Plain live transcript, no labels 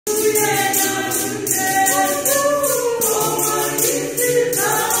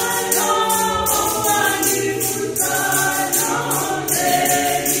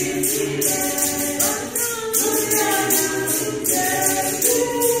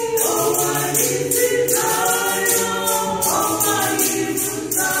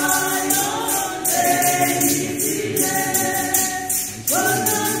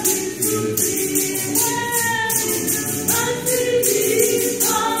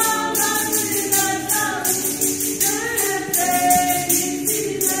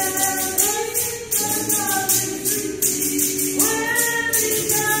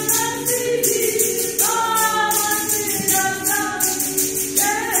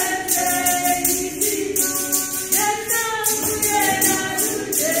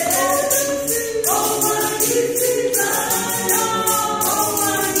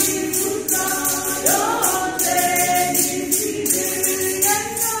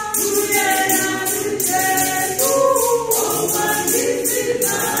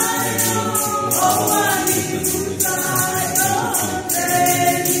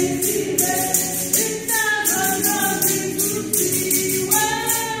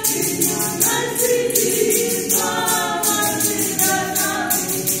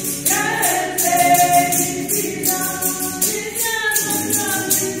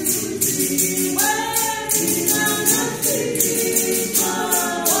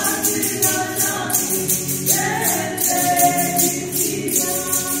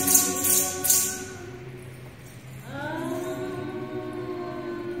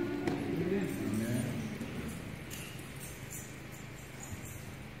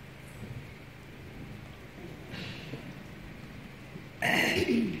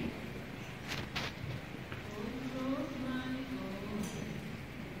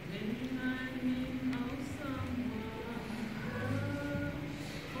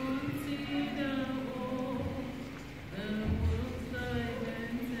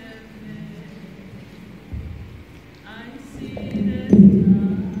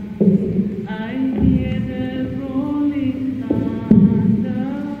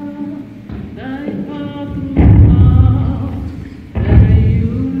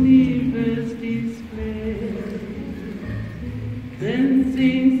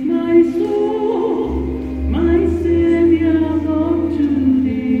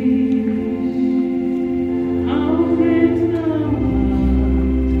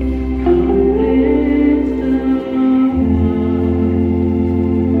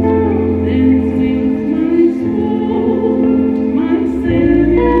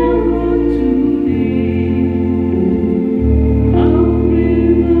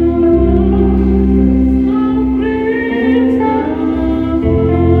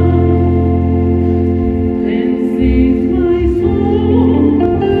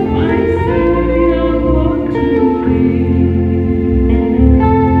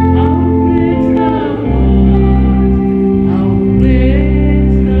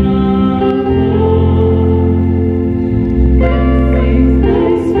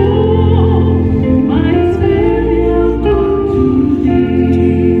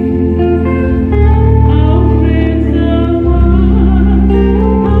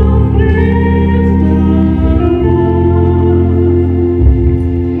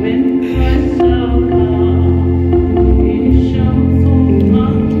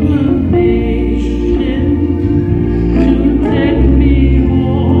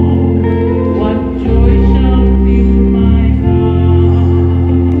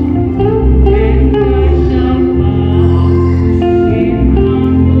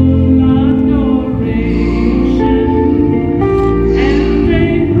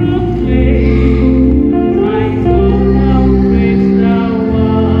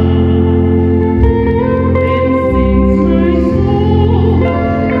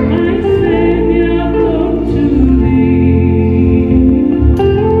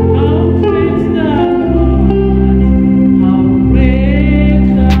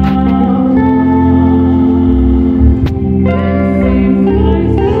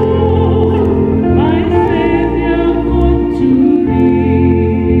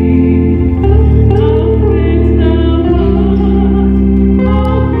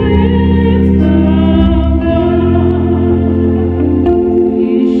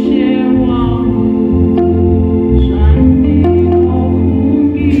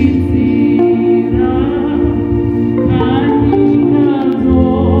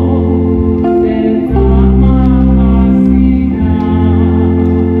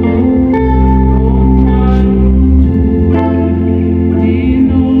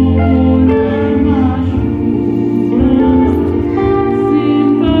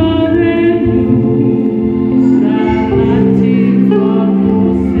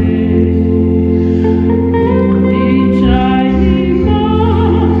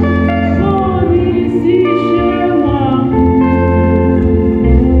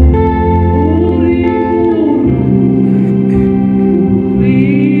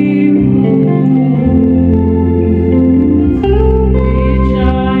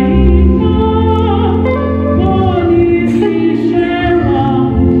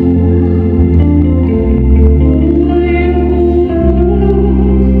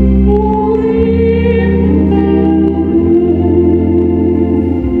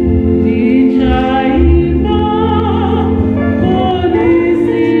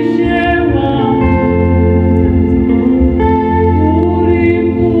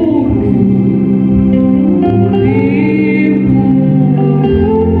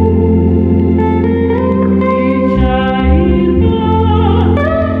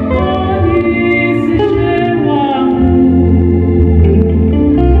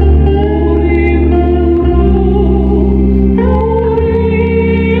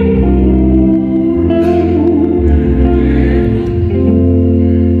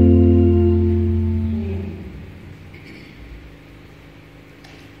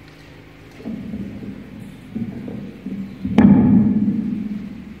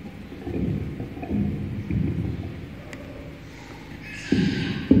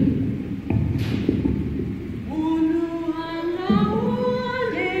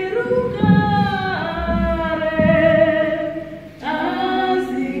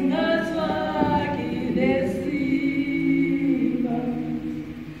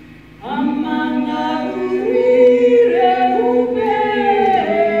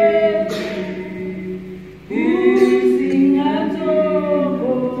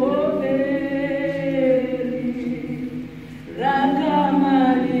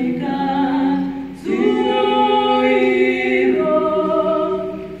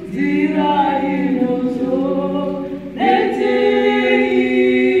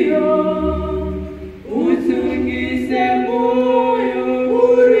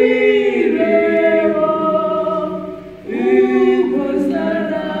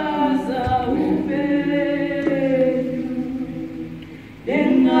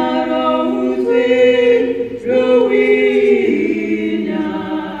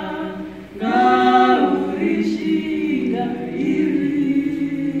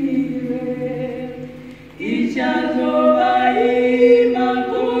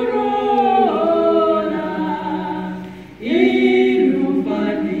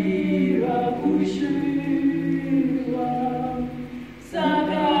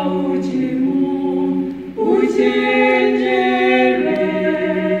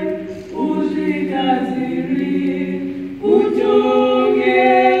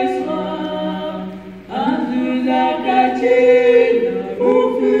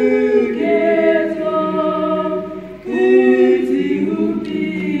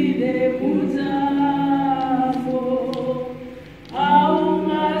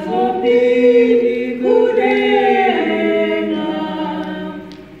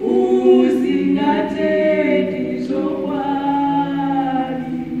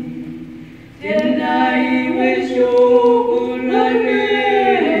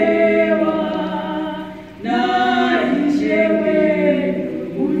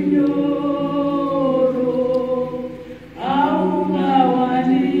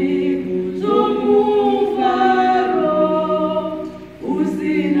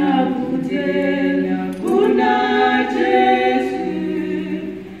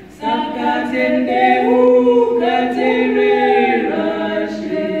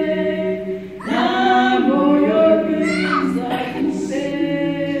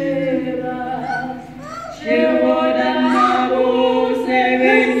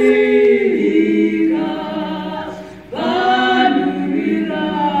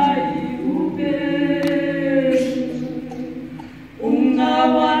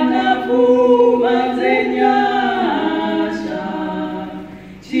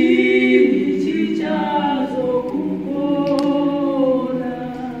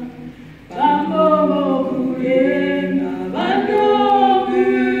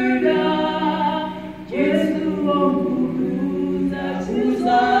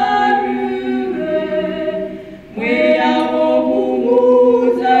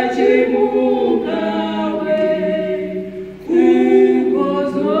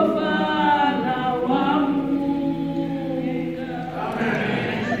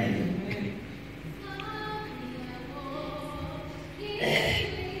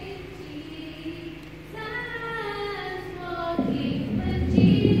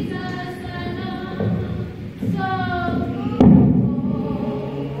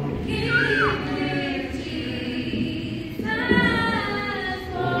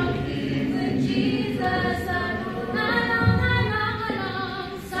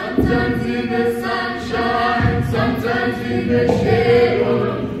Sometimes in the sunshine, sometimes in the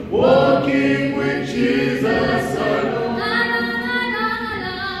shade, walking with Jesus alone.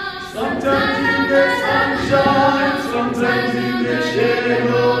 Sometimes in the sunshine, sometimes in the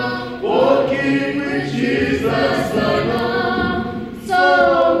shade, walking with Jesus alone.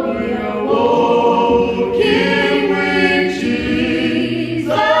 So we are walking with Jesus,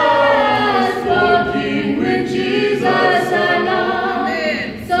 walking with Jesus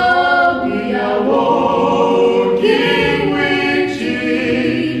alone. So we are walking with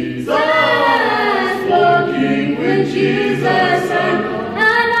Jesus, walking with Jesus alone.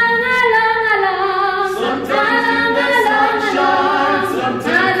 Sometimes in the sunshine,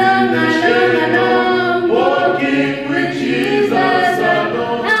 sometimes in the shade, walking with Jesus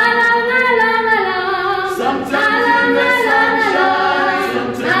alone. Sometimes in the sunshine,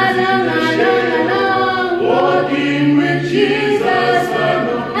 sometimes in the shade, walking with Jesus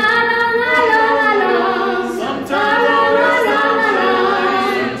alone.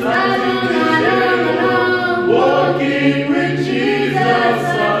 Walking with Jesus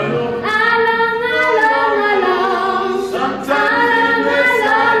alone. Sometimes in the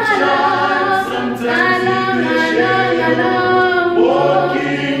sunshine,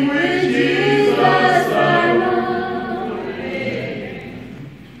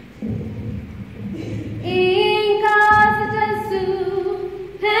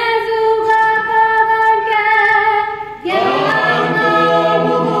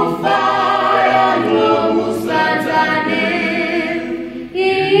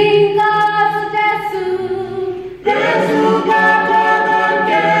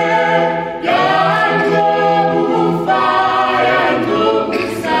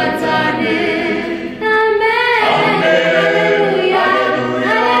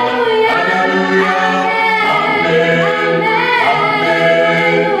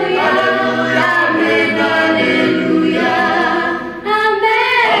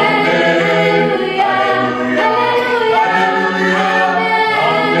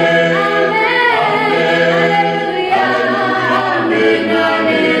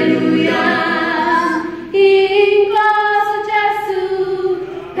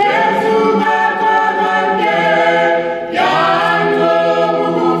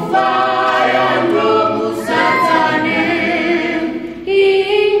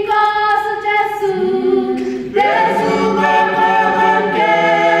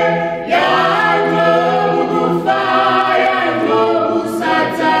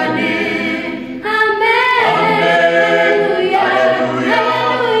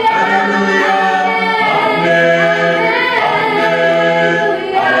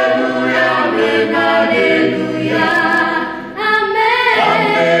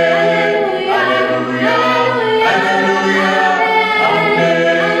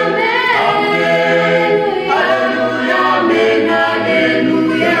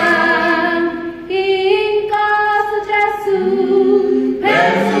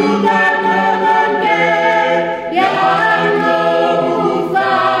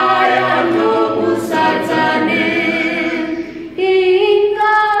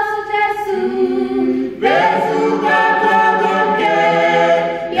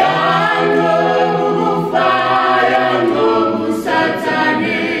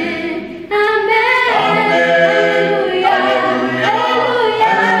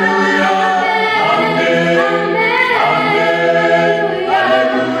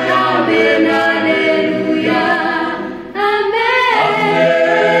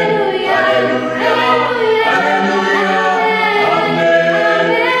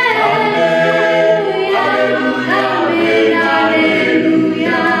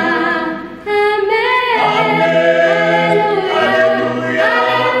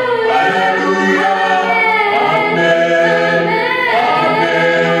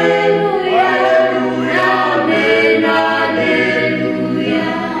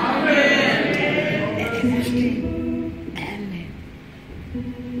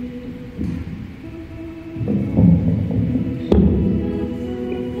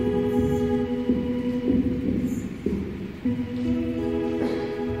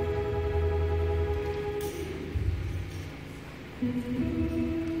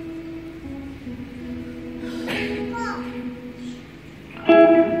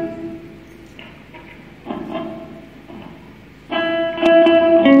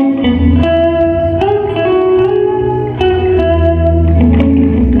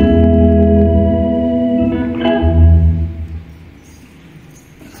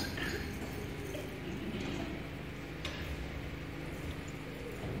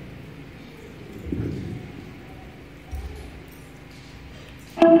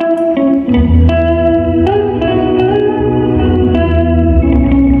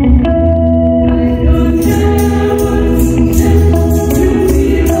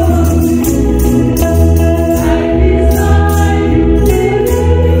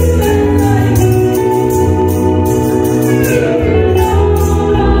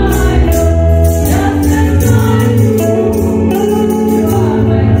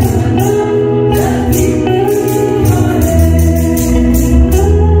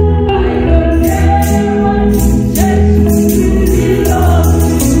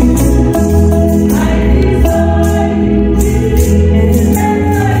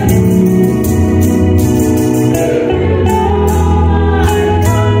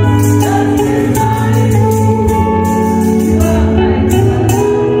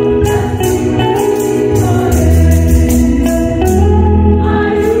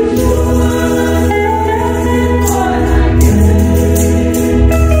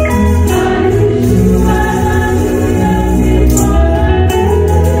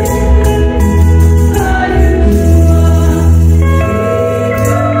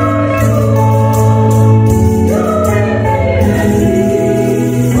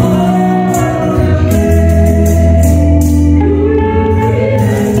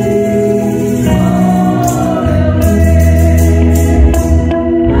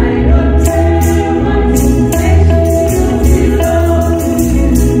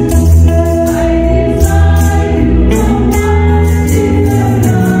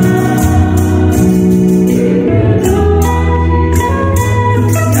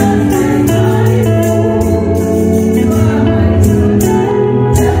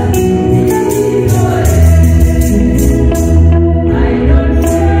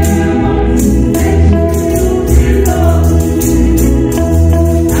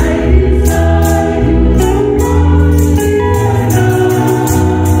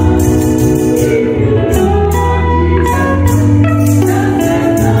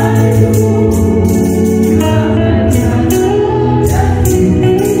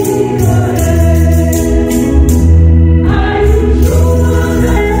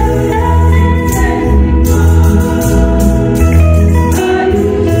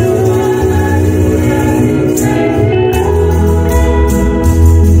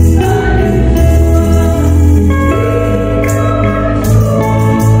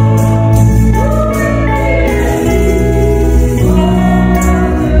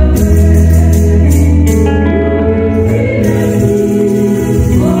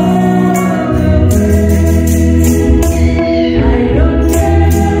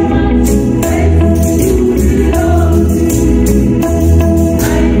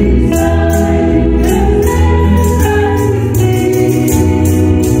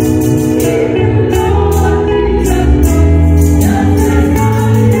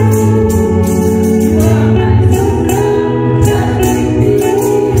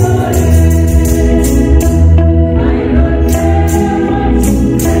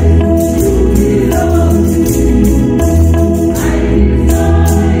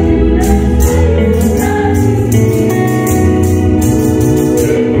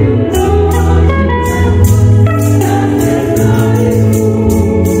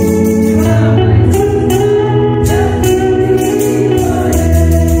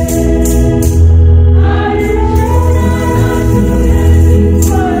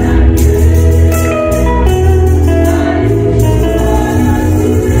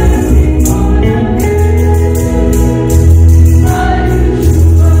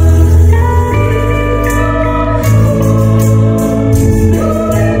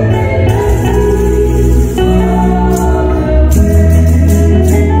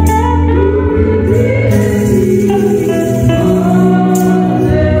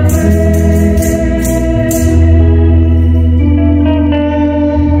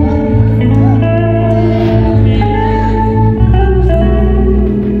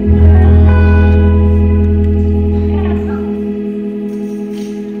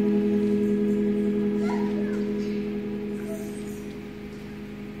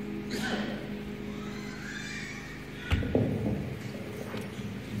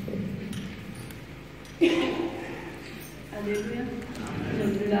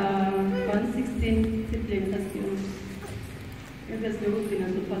 isikhathi lokugcina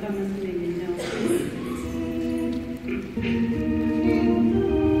sizophakama siningi nyawo.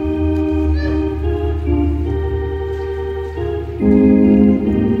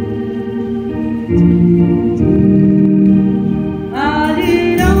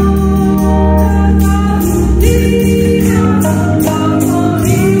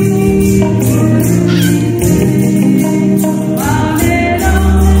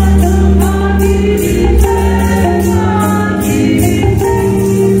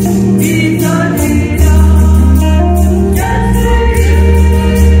 Be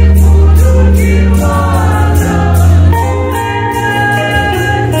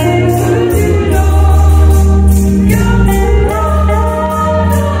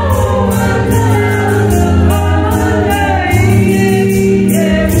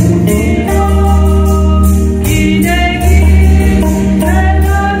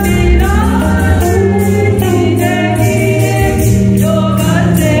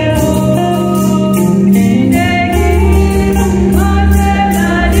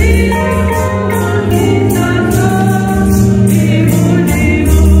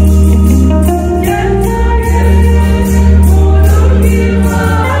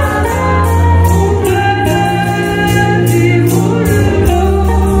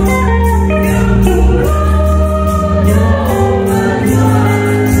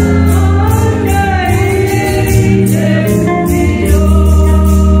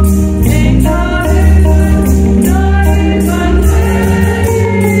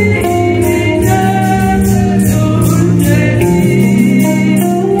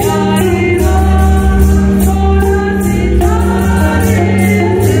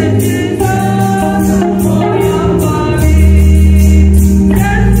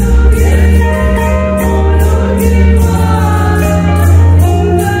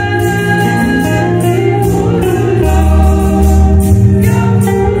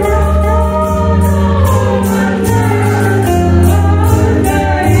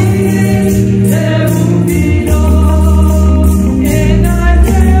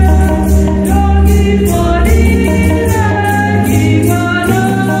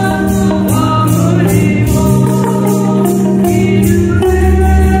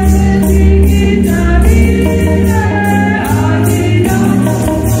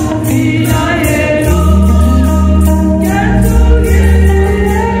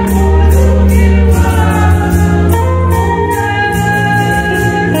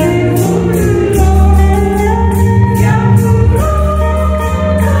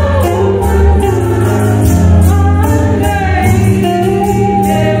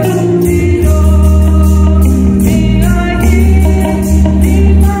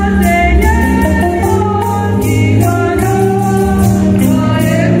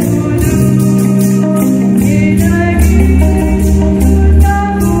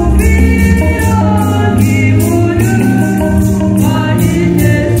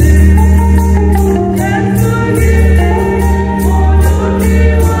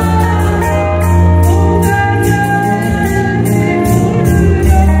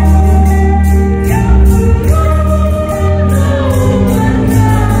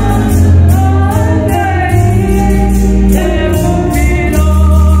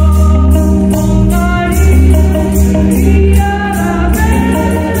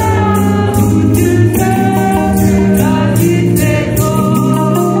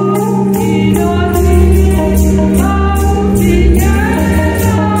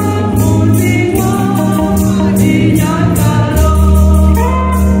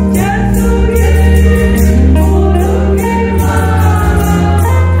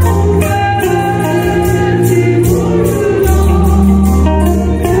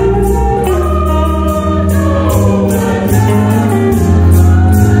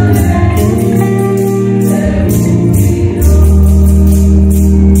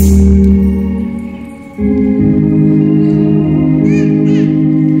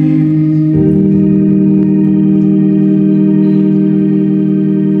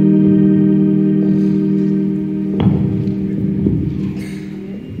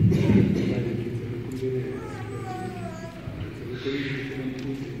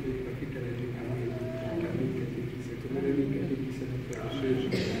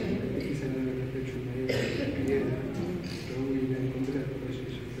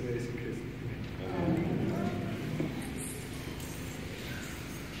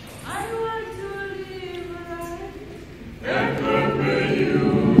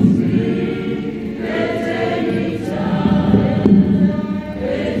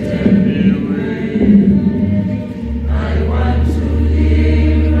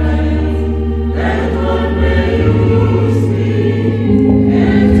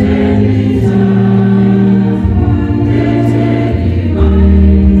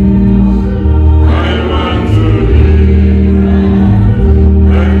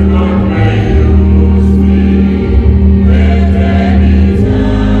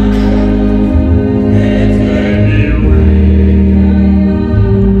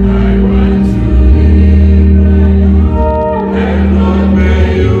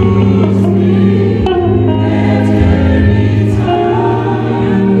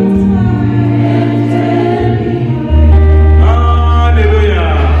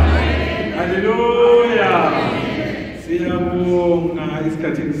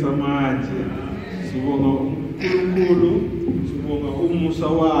esikhathini samanje sibonga uNkulunkulu, sibonga umusa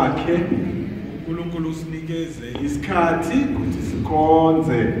wakhe. uNkulunkulu usinikeze isikhathi ukuthi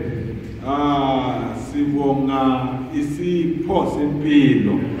sikhonze. Sibonga isipho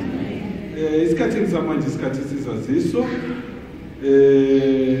sempilo. Isikhathini samanje isikhathi sizaziso.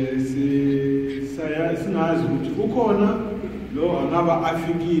 Singazi ukuthi ukhona lo angaba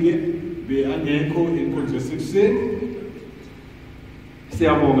afikile angekho inkonzo yesekuseni.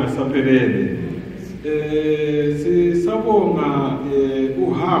 Siyabonga saphelele. Sisabonga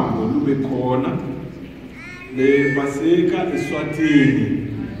uhambo lube khona le Pasika eSwatini.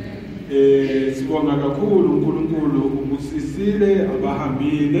 Sibonga kakhulu uNkulunkulu ubusisile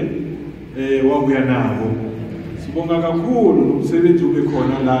abahambile wabuya nabo. Sibonga kakhulu nomsebenzi ube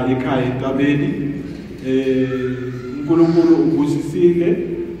khona la ekhaya eNtabeni. uNkulunkulu ubusisile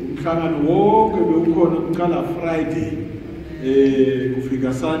umhlangano wonke bewukhona uqala Friday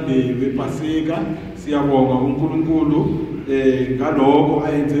kufika Sunday wePasika. Siyabonga uNkulunkulu ngalokho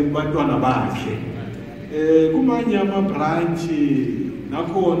ayenze kubantwana bakhe. Kumanye ama-branch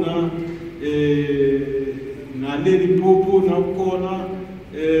nakhona naleli Limpopo nakhona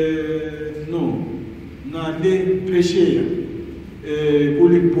nale phesheya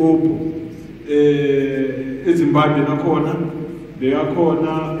kuLimpopo eZimbabwe nakhona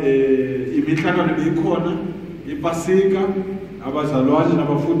beyakhona imihlangano beyikhona iPasika. Abazalwane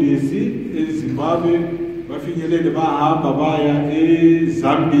nabafundisi eZimbabwe bafinyelele bahamba baya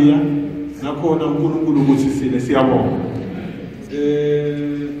eZambia nakhona uNkulunkulu ubusisile. Siyabonga.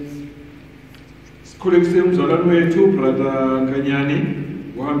 Sikhulekise umzalwane wethu brother Nkanyani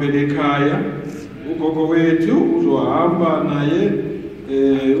uhambele ekhaya. Ugogo wethu uzohamba naye,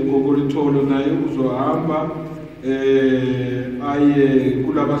 ugogo Litholo naye uzohamba aye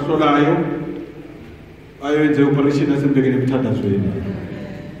kulabahlolayo ayenze operation asembekene emthandazweni.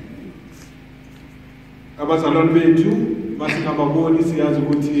 Abazalwane bethu basingababoni siyazi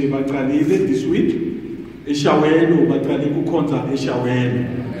ukuthi baqalile this week eShawelo, baqale ukukhonza eShawelo.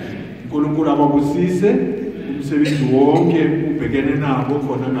 uNkulunkulu ababusise umsebenzi wonke ubhekene nabo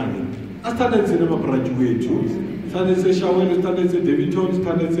khona ngale. Asithandeni nama-branch wethu, sithandeni eShawelo, sithandeni eDaveyton,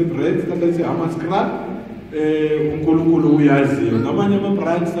 sithandeni eBrand, sithandeni eHammanskraal. uNkulunkulu uyaziyo. Ngamanye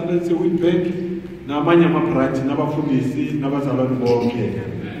ama-branch sithandeni eWitbank, namanye ama-branch nabafundisi nabazalwane bonke.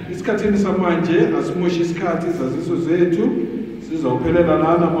 Isikhathini samanje asimoshe isikhathi izaziso zethu sizawuphelela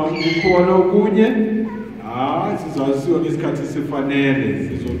lana kukhona okunye. Sizazisiwa ngesikhathi sifanele.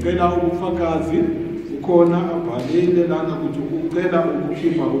 Sizocela ubufakazi ukhona abhalile lana ukuthi ucela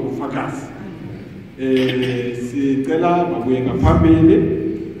ukukhipha ubufakazi. Sicela babuye ngaphambili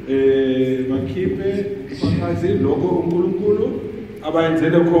bakhiphe ubufakazi lokho uNkulunkulu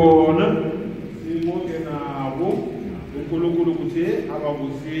abayenzele khona. Simonge nabo uNkulunkulu ukuthi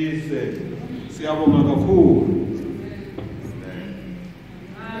ababusise. Siyabonga kakhulu.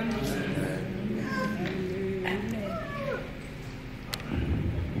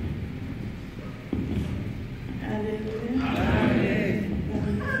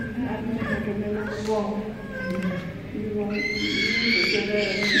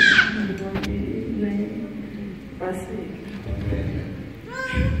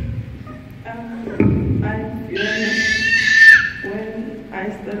 When I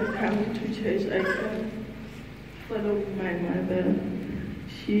started coming to church, I followed my mother.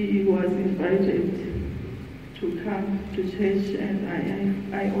 She was invited to come to church,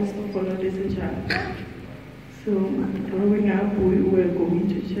 and I also followed as a child. So growing up, we were going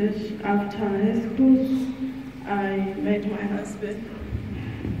to church. After high school, I met my husband.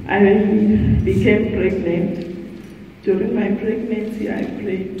 I became pregnant. During my pregnancy, I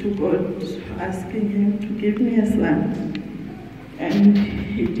prayed to God, asking Him to give me a son. And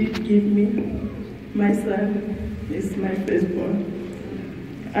He did give me. My son is my firstborn.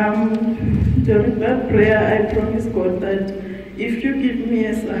 During that prayer, I promised God that if you give me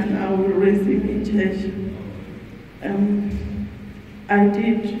a son, I will raise him in church. I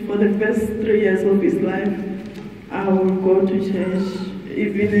did. For the first 3 years of his life, I will go to church.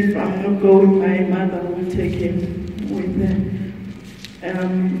 Even if I'm not going, my mother will take him with her.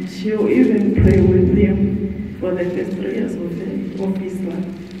 She'll even pray with him for the first 3 years of his life.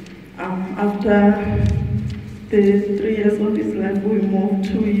 After the 3 years of his life, we moved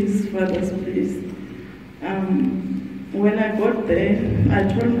to his father's place. When I got there, I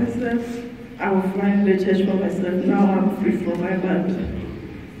told myself I will find the church for myself. Now I'm free from my mother.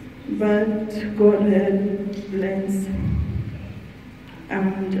 But God had plans,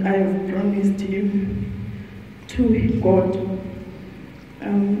 and I have promised Him to God.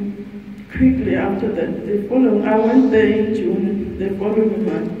 quickly after that, I went there in June, the following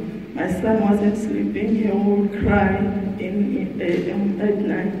month. My son wasn't sleeping, he would cry at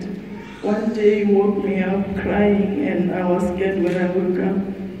night. One day he woke me up crying and I was scared when I woke up.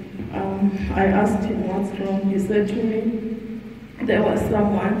 I asked him what's wrong. He said to me, there was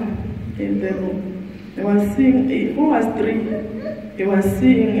someone in the room. He was seeing, who was three. He was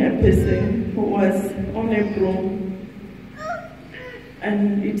seeing a person who was on a broom.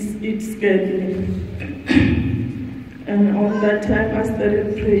 And it scared me. And on that time I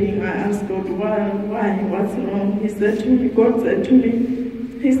started praying. I asked God, why, what's wrong? He said to me, God said to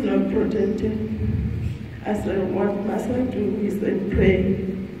me, he's not protected. I said, what must I do? He said, pray.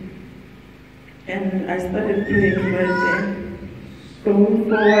 And I started praying right then. Going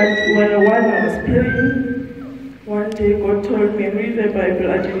forward, while I was praying, one day God told me, read the Bible.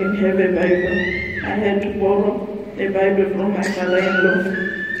 I didn't have a Bible. I had to borrow a Bible from my mother-in-law.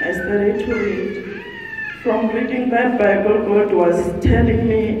 I started to read. From reading that Bible, God was telling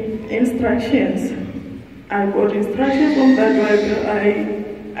me instructions. I got instructions from that Bible.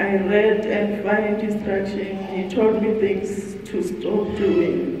 I read and found instruction. He told me things to stop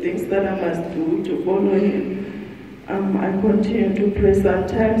doing, things that I must do to follow him. I continue to pray.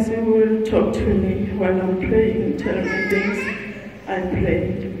 Sometimes he will talk to me while I'm praying, tell me things. I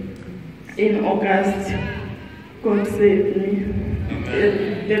prayed. In August, God saved me.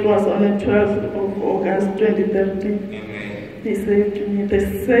 It was on the 12th of August 2013. He saved me.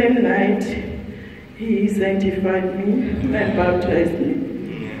 The same night, he sanctified me and baptized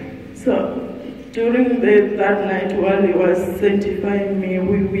me. So during that night while he was sanctifying me,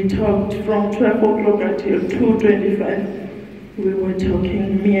 we talked from 12 o'clock until 2:25. We were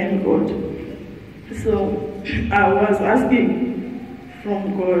talking, me and God. So I was asking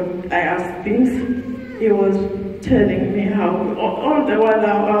from God. I asked things. He was telling me how, all the while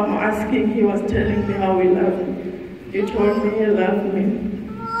I'm asking, he was telling me how he loved me. He told me he loved me.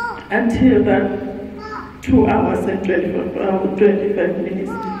 Until that 2 hours and 25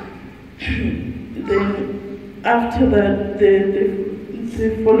 minutes. Then after that, the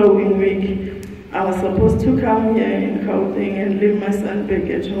following week, I was supposed to come here in Gauteng and leave my son back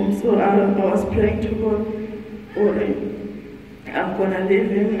at home. So I was praying to God, I'm gonna leave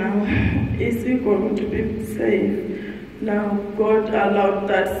him now. Is he going to be safe? Now God allowed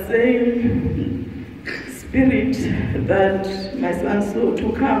that same spirit that my son saw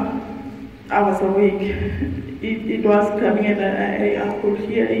to come. I was awake. It was coming and I could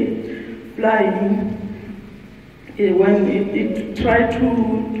hear it flying. When it tried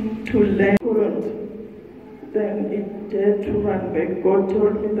to land, couldn't. Then it dared to run back. God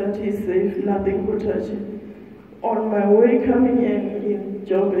told me that he's safe, nothing could touch it. On my way coming in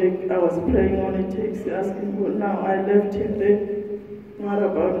Joburg, I was praying on a taxi, asking God, now I left him there. What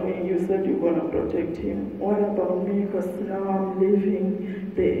about me? You said you're going to protect him. What about me? Because now I'm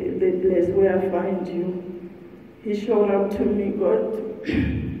leaving the place where I find you. He showed up to me. God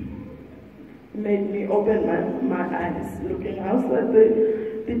made me open my eyes. Looking outside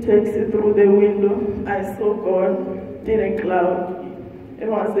the taxi through the window, I saw God in a cloud. It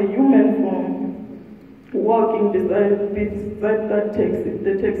was a human form. Walking beside that taxi.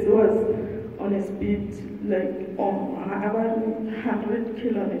 The taxi was on a speed like about 100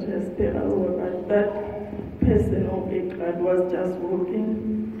 kilometers per hour, but that person of a cloud was just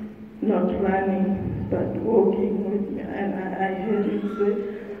walking, not running, but walking with me. And I heard him say,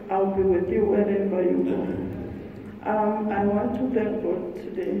 I'll be with you wherever you go. I want to thank God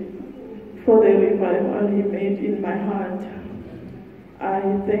today for the revival he made in my heart. I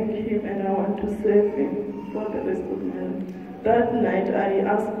thank him and I want to serve him for the rest of my life. That night I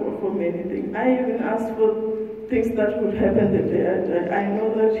asked God for many things. I even asked for things that would happen the day I die. I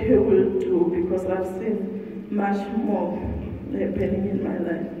know that he will do because I've seen much more happening in my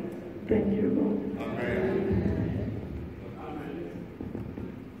life. Thank you, God. Amen.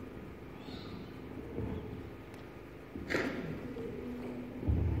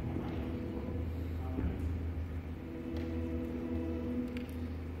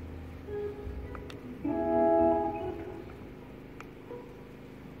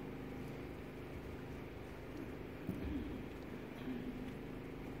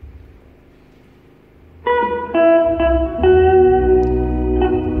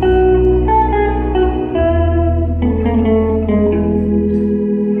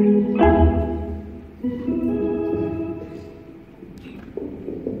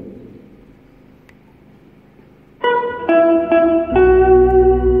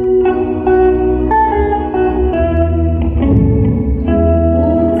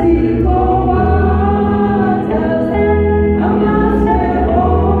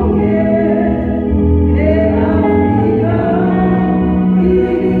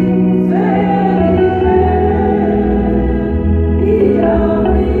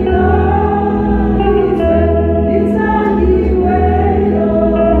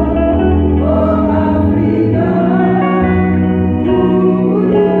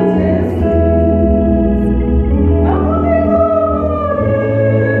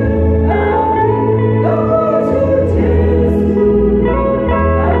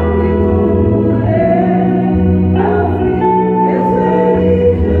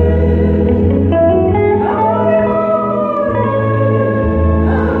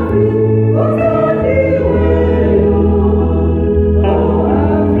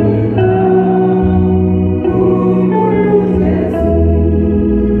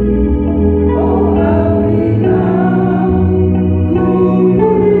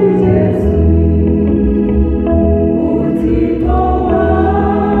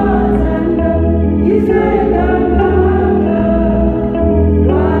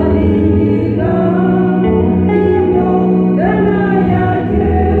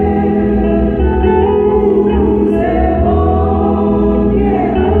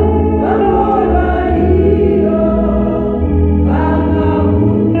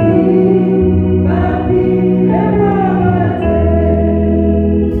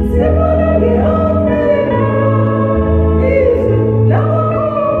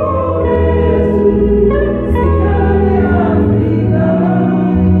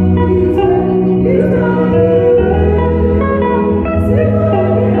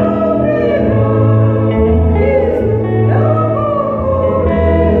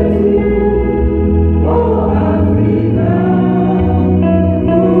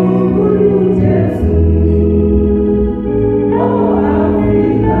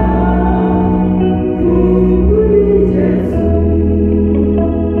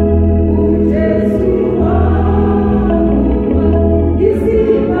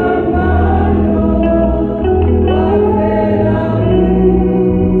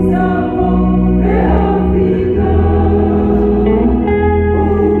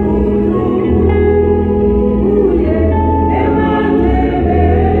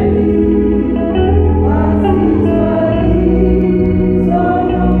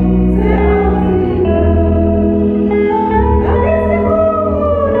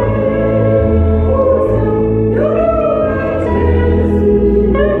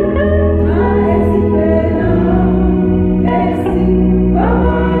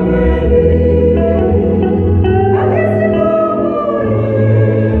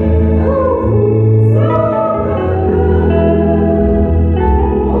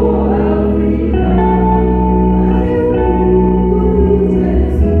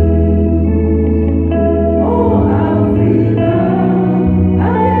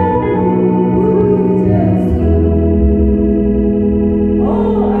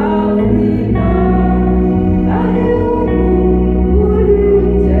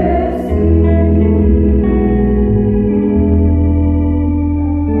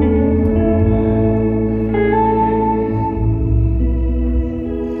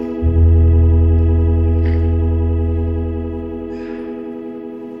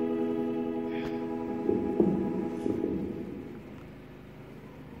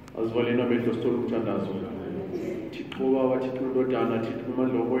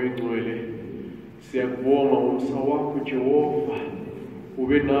 Siyakubonga ngomsa wakho Jehova.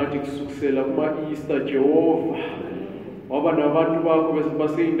 Ube nathi kusukisela kuma-Easter Jehova. Waba nabantu bakho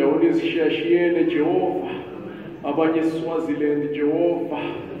baseyindaweni ezishiyashiyene Jehova. Abanye eSwaziland Jehova.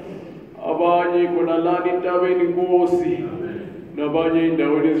 Abanye khona lana entabeni Nkosi. Nabanye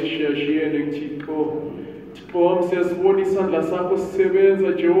ey'ndaweni ezishiyashiyene Thixo. Thixo wami siyasibona isandla sakho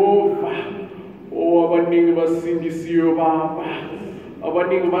sisebenza Jehova. Abaningi basindisiwe Baba.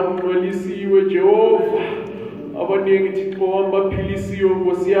 Abaningi bangcwelisiwe Jehova. Abaningi Thixo wami baphilisiwe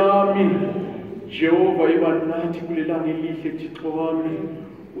Nkosi yami. Jehova iba nathi kulelanga elihle Thixo wami.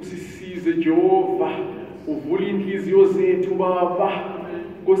 Usisize Jehova. Uvule inhliziyo zethu Baba.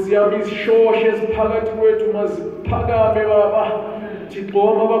 Nkosi yami izishoshe eziphakathi kwethu maziphakame Baba. Thixo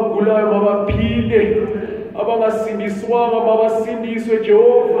wami abagulayo mabaphile. Abangasindiswanga mabasindiswe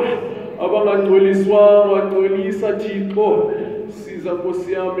Jehova. Abangangcweliswanga ngcwelisa Thixo. Siza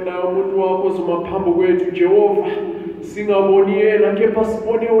Nkosi yami naye umuntu wakho ozomaphambo kwethu Jehova. Singaboni yena kepha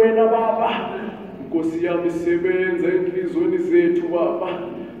sibone wena Baba. Nkosi yami sebenza enhliziyweni zethu Baba.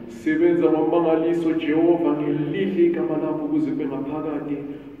 Sebenza ngomangaliso Jehova ngelihle igama lakho ukuze kube ngaphakade.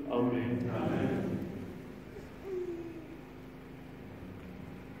 Amen.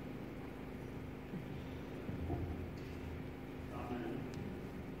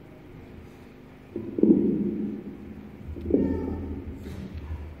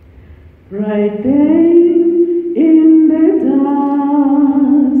 Right there in the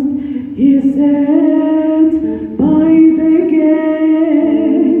dust, he sat by the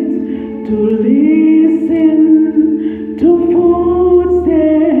gate to listen to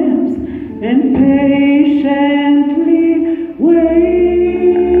footsteps and patiently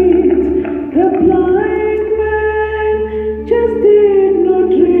wait. The blind man just did not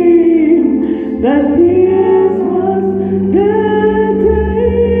dream that this was the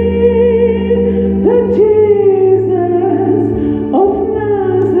Jesus of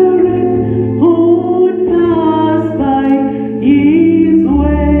Nazareth, who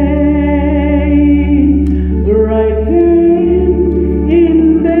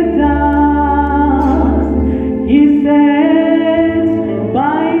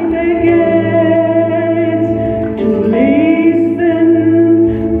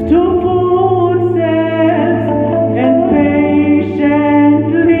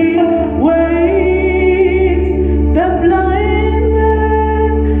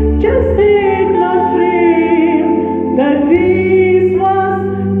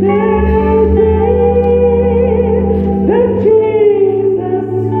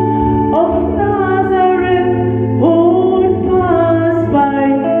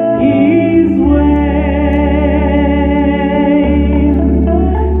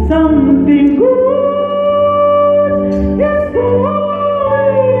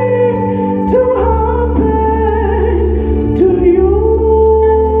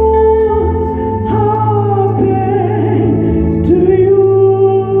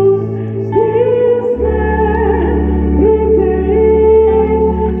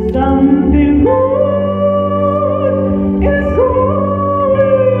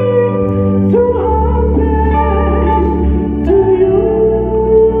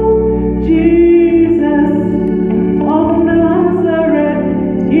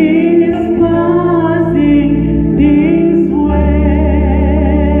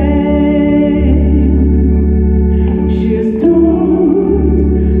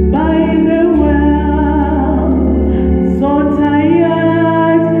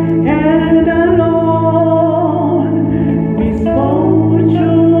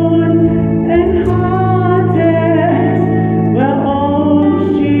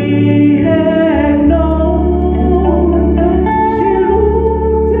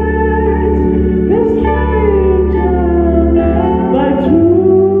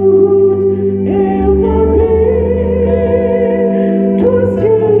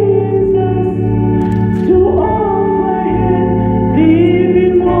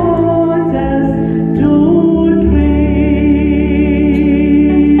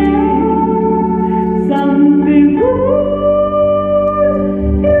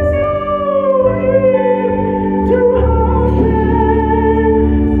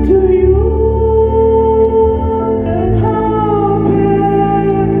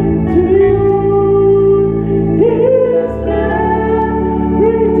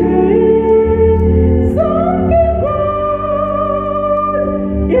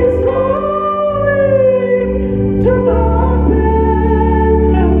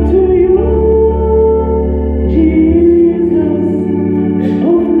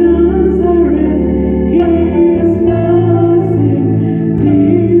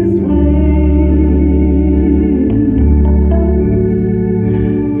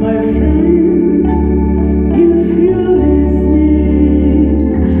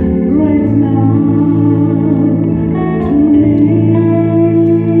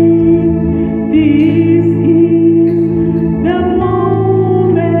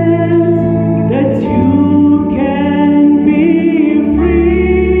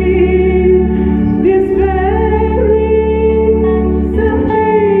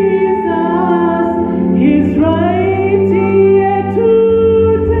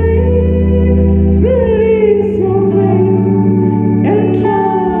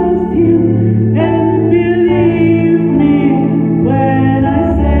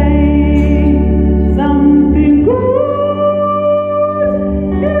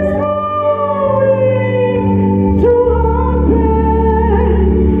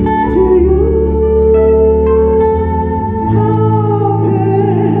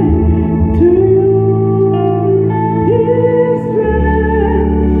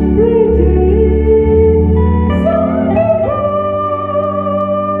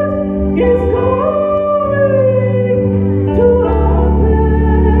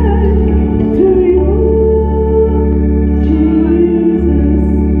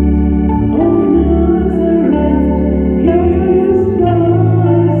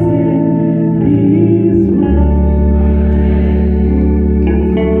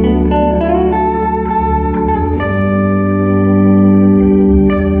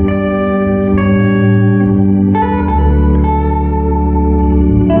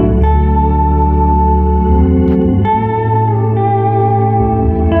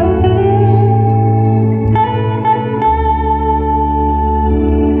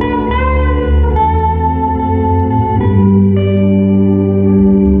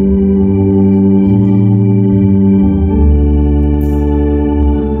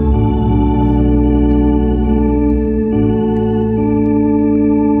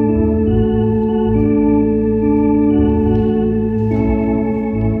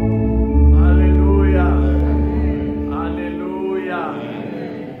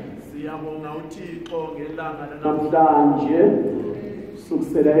Siyabonga uThixo ngelanga namhlanje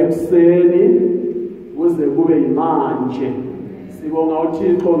sukusela ekuseni kuze kube yimanje. Sibonga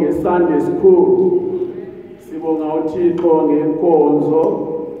uThixo ngeSunday School. Sibonga uThixo ngenkonzo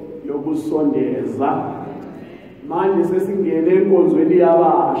yokusondeza. Manje sesingene enkonzweni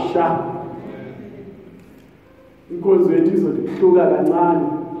yabasha. Inkonzo yethu izohluka kancane.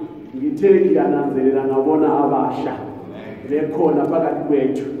 Ngithe ngiyananzelela ngabona abasha bekhona phakathi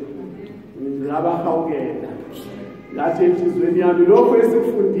kwethu. Ngabahawukela. Ngathi enhlizweni yami lokho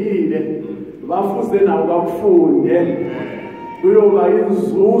esikufundile bafuze nawo bakufunde. Kuyoba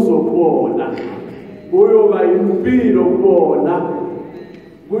inzuzo kubona. Kuyoba impilo kubona.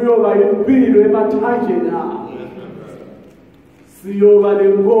 Kuyoba impilo emathanjeni abo. Siyoba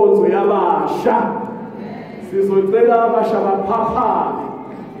lenkonzo yabasha. Sizocela abasha baphaphame.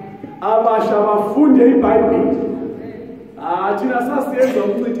 Abasha bafunde iBhayibheli. Thina sasiyenza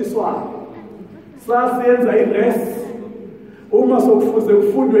umncintiswano. Sasiyenza iresi. Uma sokufuze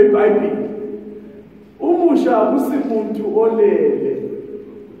kufundwe iBhayibheli. Umusha akusimuntu olele.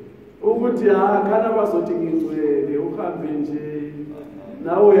 Ukuthi khana bazothi ngingcwele uhambe nje.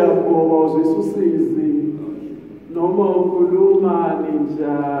 Nawe uyabonga uzwisusizi. Noma ukhuluma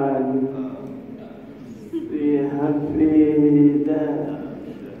njani. Siyaphila.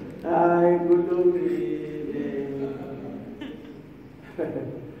 Ay kulungile.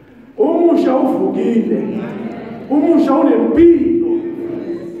 Umusha uvukile. Umusha unempilo.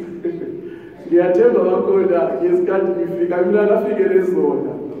 Ngiyathemba bakhona ngesikhathi ngifika mina ngafike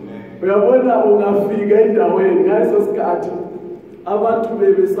lezona. Uyabona ungafika endaweni ngaso sikhathi abantu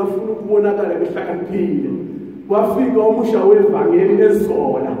bebesafuna ukubonakala behlakaniphile. Kwafika umusha wevangeli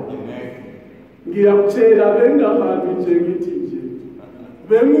ezola. Ngiyakutshela bengahambi nje ngithi nje.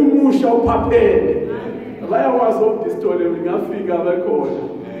 Bengumusha uphaphele. Bayakwazi ukudistole ngafika bekhona.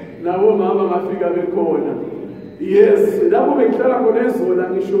 Nabo mama bafika bekhona. Yes, lapho bengihlala khona ezola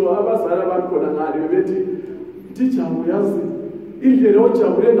ngisho abazali abakhona ngale bethi Tijabu yazi indlela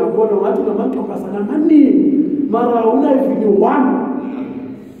ojabule ngabona ngathi namantombazana amaningi mara unayivini one.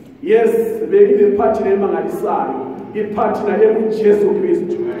 Yes, bekile party emangalisayo. Iparty na emuJesu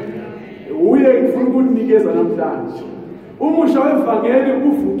Kristu. Uye ngifuna ukunikeza namhlanje. Umusha wevangeli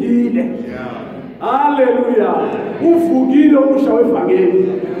uvukile. Haleluya. Uvukile umusha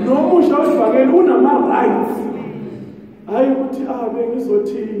wevangeli. Nomusha wevangeli unama rights. Hayi ukuthi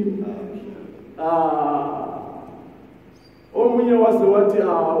bengizothini. Omunye waze wathi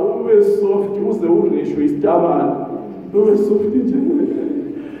ube soft uze uresho isitabana. Ube soft nje.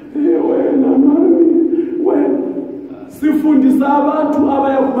 Wena mami, wena. Sifundisa abantu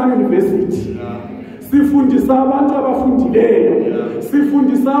abaya kuma university. Sifundisa abantu abafundileyo.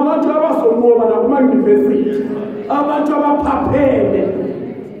 Sifundisa abantu abazonqoba na kuma university. Abantu abaphaphele.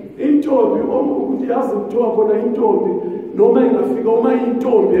 Intombi ukuthi yazi kuthiwa khona intombi noma ingafika uma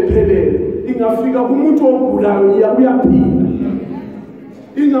intombi ephelele ingafika kumuntu ogulayo uyaphila.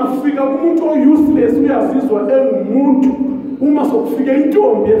 Ingafika kumuntu useless uyazizwa engumuntu uma sokufika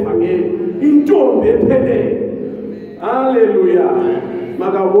intombi evangeli, intombi ephelele. Haleluya.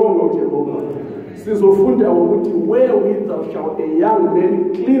 Makabongo Jehova. Sizofunda ukuthi wherewith shall a young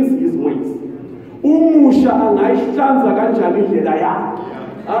man cleanse his ways. Umusha angayihlanza kanjani indlela yakhe.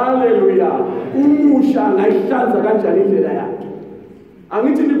 Haleluya. Umusha angayihlanza kanjani indlela yakhe.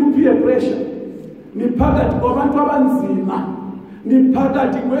 Angithi nikuphiwe pressure. Niphakathi kwabantu abanzima.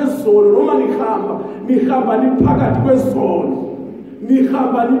 Niphakathi kwezolo noma nihamba niphakathi kwezolo.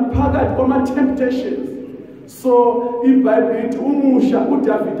 Nihamba niphakathi kwama temptations. So iBhayibheli ithi umusha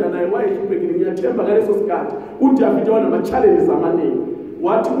uDavid naye wayehluphekile. Ngiyathemba ngaleso sikhathi uDavid wanama challenges amaningi.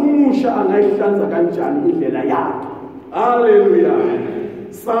 Wathi umusha angayihlanza kanjani indlela yakhe. Hallelujah.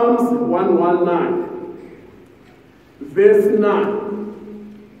 Psalms 119 verse 9.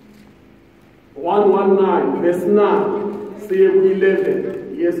 119 verse 9. Say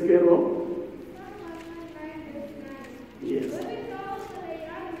 11. Yes, Carol. Yes.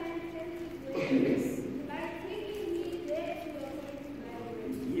 Yes.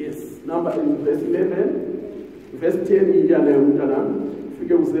 Yes. Number in verse 11. Verse 10 iyale umntana.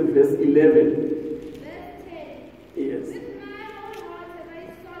 Fike use verse 11. Yes.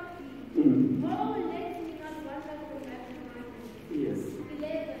 Yes.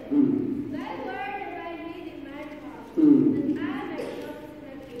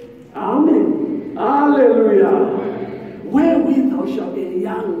 Amen. Hallelujah. Wherewith shall a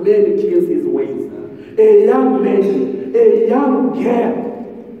young man cleanse his ways. A young lady, a young girl.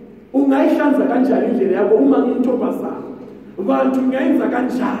 Ungayihlanza kanjani indlela yakho uma ngiyintombazana? Bantu ngiyenza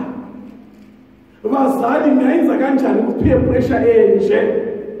kanjani? Bazali ngiyenza kanjani kupeer pressure enje?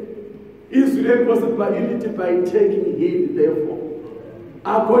 Izwi lenkosi kuba ilithi by taking heed therefore,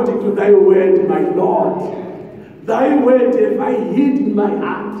 according to thy word, my Lord. Thy word have I hid in my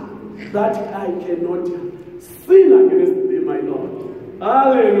heart, that I cannot sin against thee, my Lord.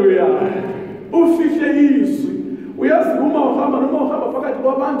 Hallelujah. Ufihle izwi. Uyazi uma uhamba phakathi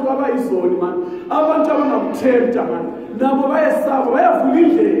kwabantu abayizoni man, abantu abangakuthemba man, nabo bayesaba,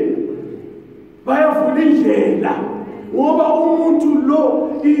 bayavula indlela. Ngoba umuntu lo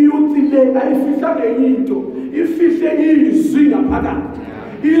iyuthi le ayifihla ngento, ifihle izwi ngaphakathi.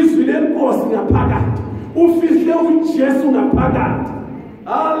 Izwi lenkosi ngaphakathi. Ufihle uJesu ngaphakathi.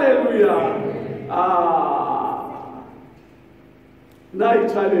 Hallelujah. Nayi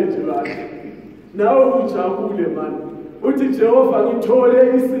challenge bakhe. Nawe ujabule man. Uthi Jehova ngithole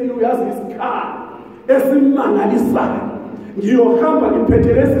uyazi isikhala esimangalisayo. Ngiyohamba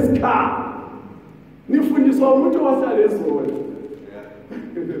ngiphethe lesi sikhala. Nifundiswa umuntu wahlala ezona.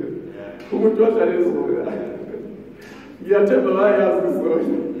 Umuntu wahlala ezona. Ngiyathemba bayazi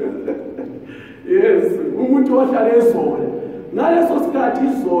izona. Yes, umuntu wahlala ezona. Ngaleso sikhathi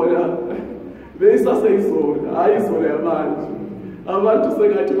izona beyisaseyizona, hayi izona yamanje. Abantu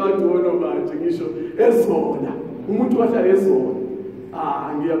sengathi bangcono manje ngisho ezona. Umuntu wahlala ezona.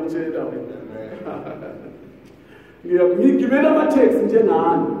 Ngiyakutshela wena. Ngigibela ama-taxi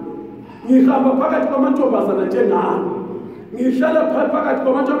njengani. Ngihamba phakathi kwamantombazana njengani. Ngihlala phakathi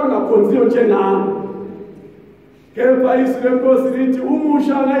kwabantu abangakhonziyo njengani. Kepha izwi lenkosi lithi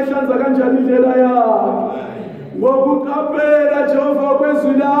umusha angayihlanza kanjani indlela yakhe. Ngokuqaphela Jehova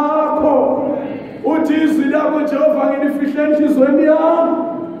kwezwi lakho. Uthi izwi lakho Jehova ngilifihle enhlizweni yami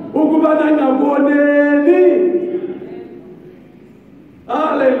ukuba nangaboneli.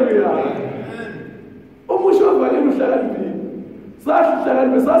 Hallelujah. Umusha wavakela uhlakaniphile.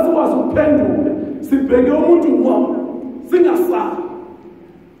 Sahlakaniphile sasikwazi ukuphendula. Sibheke umuntu ngoba singasazi.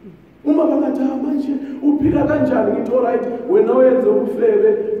 Uma bangathi manje uphila kanjani ngithi alright wena wenze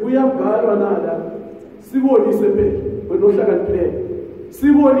ubufebe kuyabhalwa nala. Sibonise phela wena ohlakaniphile.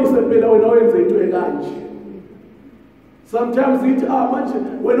 Sibonise phela wena wenze into ekanje. Sometimes ithi manje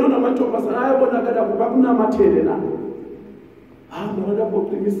wena unamantombazana ayabonakala kuba kunamathele na. Mara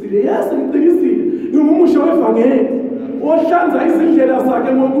boqinisile. Yes, ngiqinisile. Ngimumusha wevangeli. Ohlanza izindlela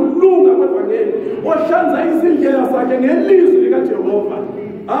zakhe ngokulunga kwevangeli. Ohlanza izindlela zakhe ngelizwi likaJehova.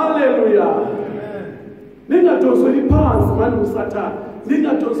 Hallelujah. Ningadonseli phansi manje uSathane.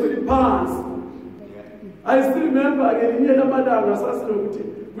 Ningadonseli phansi. I still remember ngelinye lamalanga sasilokuthi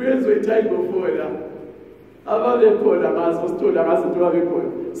kuyenzwe time before la. Ababekhona ngazo sithola ngazinto abekhona.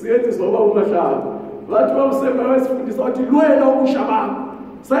 Siyethi soba umahlaba. Bathi bawusema basifundisa ukuthi lwela ubusha bakho.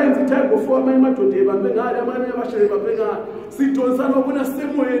 Sayenza time before amadoda ebambengale amanye abashele bambengale. Sidonsana ukuna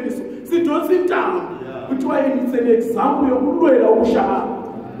semoyeni sidonsa intamo. Kuthiwa yini example yokulwela ubusha bakho.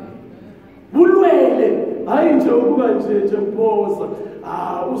 Bulwele hayi nje ukuba nje mpoza.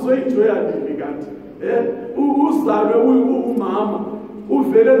 Uzoenjoya nini kanti? Uzalwe umama.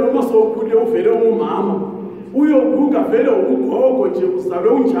 Uvele noma sokhule uvele umama. Uyoguga vele ugogo nje uzalwe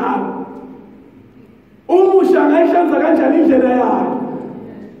unjalo. Umusha ngayihlanza kanjani indlela yakhe?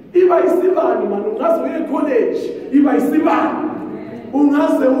 Iba isibani man, ungaze uye college, iba isibani.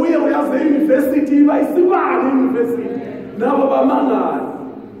 Ungaze uyaze university, iba isibani university. Nabo bamangala.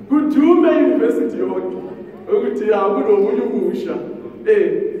 Kudume university yonke. Ukuthi kunomunye umusha.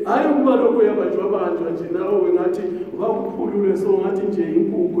 Hayi ukuba lokho yabantu abantu nje nawe ngathi bakuphulule so ngathi nje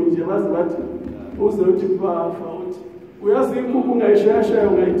inkukhu nje bazi bathi uze uthi bafa uthi uyazi inkukhu ungayishaya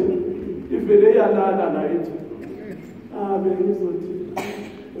ungayithi ivele yalala nayithi bengizothi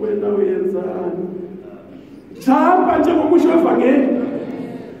wena uyenzani jamba njengomusho wevangeli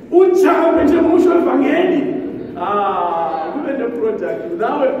ujambe njengomusho wevangeli kube ne product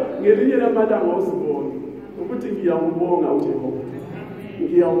nawe ngelinye lamalanga uzibona ukuthi ngiyawubonga uJehova.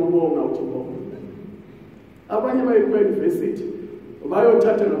 Ngiyawubonga uJehova. Abanye bayekwe-university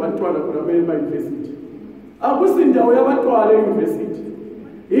bayothatha nabantwana khona beye-university. Akusindawo yabantwana e-university.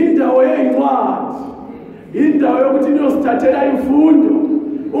 Indawo yeyincwadi. Indawo yokuthi niyosithathela imfundo.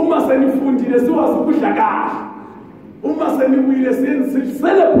 Uma senifundile siwazi ukudla kahle. Uma senibuyile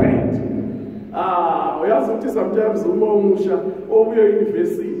celebrate. Uyazi ukuthi sometimes uma umusha obuye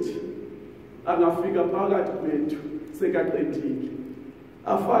e-university angafika phakathi kwethu sekaqedile.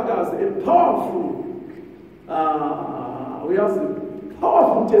 Afakaze a powerful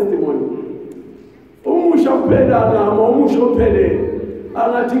powerful testimony. Umusha kuphela nama umusha uphelele.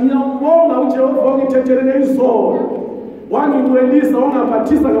 Angathi ngiyambonga uJehova ngithethelele izono. Wangingcwelisa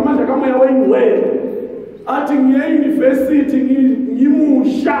wangaphathisa ngamandla kamoya wengcwele. Athi ngiye university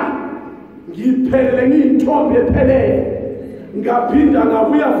ngimusha ngiphelele ngiyintombi ephelele. ngaphinda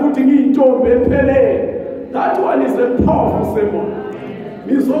ngabuya futhi ngiyintombi ephelele. That one is a powerful sermon.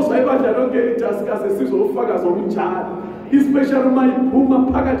 Nizozwa ibandla lonke lidiscuss sizofakaza okunjalo, especially uma iphuma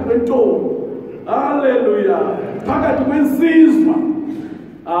phakathi kwentombi. Hallelujah. Phakathi kwensizwa.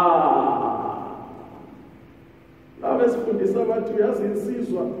 Abesifundisa abantu yazi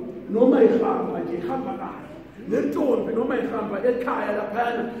insizwa noma ihamba nje ihamba kahle. Nentombi noma ihamba ekhaya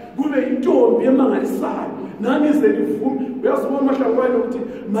laphana kube intombi emangalisayo. Nani selivuma uyazibona amahlangwani ukuthi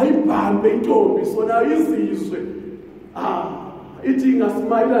mayibambe intombi sona izizwe. Ithi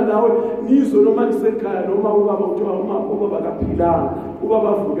ngasimayila nawe nizwe noma lisekhaya noma ubaba uthiwa ubaba kaphilanga ubaba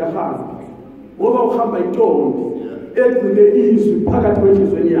avuka hamba. Ngoba uhamba intombi egcine izwi phakathi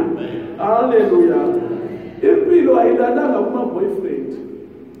kwenhlizweni yakhe. Hallelujah. Impilo ayilalanga kuma boyfriend.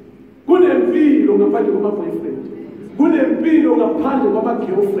 Kunempilo ngaphandle kwama boyfriend. Kunempilo ngaphandle kwama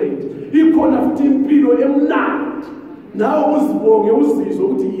girlfriend. Ikhona futhi impilo emnandi. Nawe uzibonge uzizwe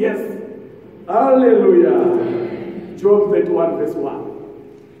ukuthi yes. Hallelujah. Job 31 verse 1.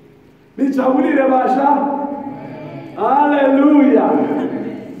 Nijabulile basha? Hallelujah.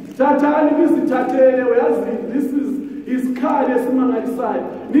 Thathani nisithathele uyazi this is isikhali esimangalisayo.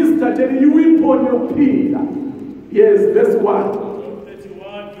 Nisithathele iweapon yokuphila. Yes, verse 1. Job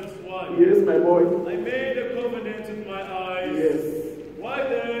 31 verse 1. Yes, my boy. I made a covenant with my eyes. Yes. Why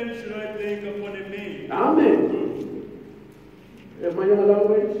then should I think upon a me? Amen. Am I in a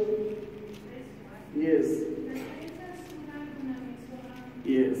language? Yes.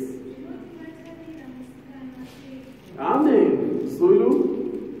 Yes. Amen. Zulu.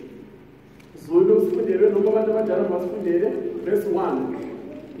 Zulu sifundele noma abantu abadala basifundele verse 1.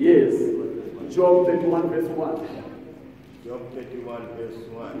 Yes. Job 31 verse 1. Job 31 verse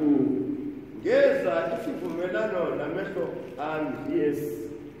 1. Ngeza isivumelano namehlo ami. Yes.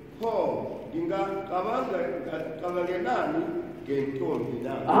 Pho cabangelani ngentombi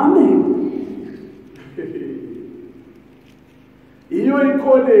na. Amen. Iyo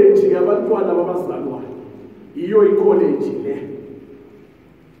icollege yabantwana babazalwane. Iyo icollege le.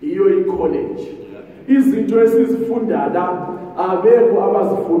 Iyo icollege. Izinto esizifunda la abekho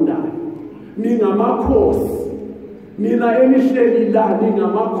abazifundayo. Ningamakhosi. Nina enihleli la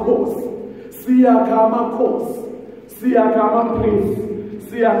ningamakhosi. Siyakha amakhosi. Siyakha ama-prince.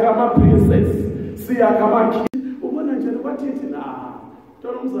 Siyakha ama-princess. Siyakha ama-king. Ubona nje lokwathi na.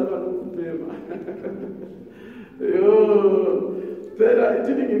 Tona umzalwane ukubhema. Yo. Phela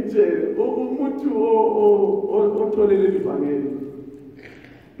ithi ngikutshele umuntu otholele ivangeli.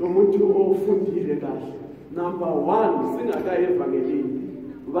 Umuntu ofundile kahle. Number 1 singakaye evangelini.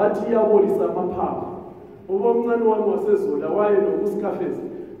 Bathi iyabolisa amaphaphu. Ubomncane wami waseZola waye nokusikafeza.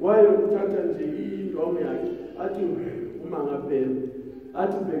 Waye uthatha nje indwangu yakhe. Athi uma ngaphela.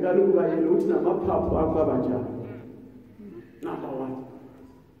 Athi bhekani ukuba yena uthi namaphaphu akho abanjani. Number 1.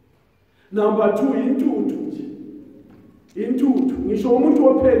 Number 2 intuthu nje. Intuthu ngisho umuntu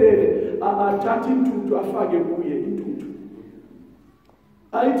ophelele athatha intuthu afake kuye intuthu.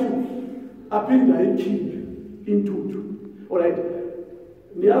 Ayithi aphinda ayikhiphe intuthu. Alright.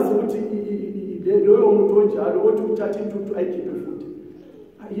 Niyazi ukuthi loyo muntu onjalo othi uthatha intuthu ayikhiphe futhi.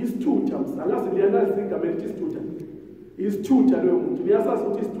 Isithutha msangazi liyanazi igama elithi isithutha. Isithutha loyo muntu. Niyasazi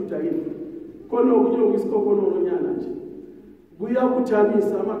ukuthi isithutha yini? Khona okunye okuyisikhokono onyana nje.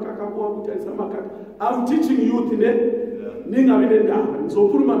 Kuyakuthanisa amakaka kuwakuthanisa amakaka. I'm teaching youth ningabi nendaba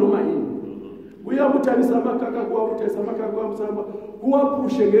ngizokhuluma noma yini. Kuyakuthanisa amakaka kuwakuthanisa amakaka kuwabusama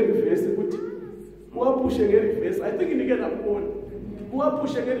kuwaphushe ngereverse ukuthi kuwaphushe ngereverse. I think nike nakubona.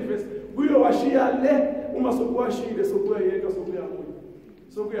 Kuwaphushe ngereverse kuyowashiya le uma sokuwashile sokuyayeka sokuyakuya.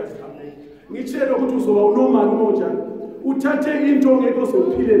 Sokuyasikhambela. Ngitshela ukuthi uzoba unormal onjani. Uthathe into ongeke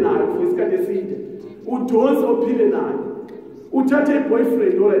uzophile nayo for isikhathi eside. Udonse uphile nayo. Uthathe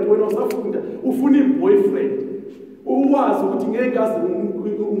boyfriend alright wena usafunda ufuna iboyfriend. Uwazi ukuthi ngeke aze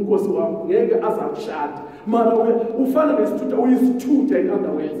unkosi wakho ngeke azakushada. Mara ufana nesithutha uyisithutha in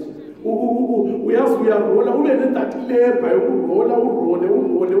other words. Uyazi uyarola ube nethat labor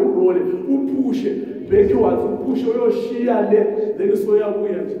urole uphushe beke wazi uphushe uyoshiya le then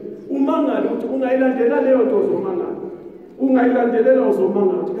soyabuya nje. Umangala ukuthi ungayilandela leyo nto uzomangala. Ungayilandelela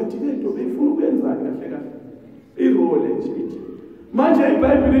uzomangala ukuthi kanti le nto beyifuna ukwenzani kahle kahle. Irole nje. Manje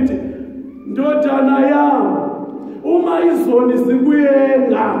iBhayibheli lithi ndodana yami uma izoni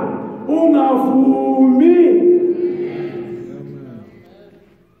zikuyenga ungavumi.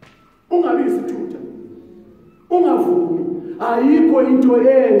 Ungabi isithutha. Ungavumi. Ayikho into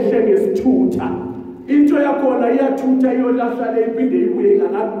enhle ngesithutha. Into yakhona iyathutha iyolahla le iphinde ibuye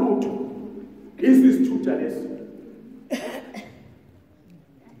ngalutho. Isithutha leso.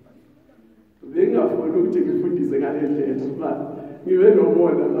 Bengafuni ngiyafuna ukuthi ngifundise ngale ndlela ukuba ngibe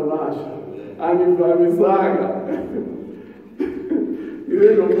nomona abasha angivamisanga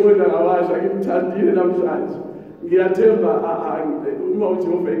ngibe nomona abasha ngimthandile namhlanje ngiyathemba uma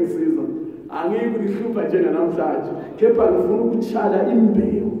uJehova engisiza angikuhlupha njenganamhlanje kepha ngifuna ukutshala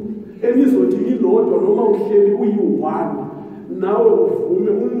imbewu enizothi ilodwa noma uhleli uyi-1 nawe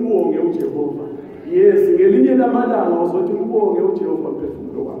uvume umbonge uJehova. Yes, ngelinye lamalanga uzothi umbonge uJehova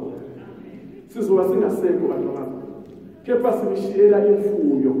mphefumulo wakho. Sizoba singasekho bantu bakho. Kepha simshiyela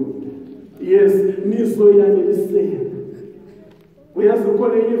imfuyo. Yes, nizoyaneliseka. Uyazi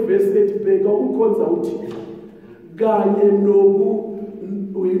khona iverse ethi bheka ukukhonza uThixo kanye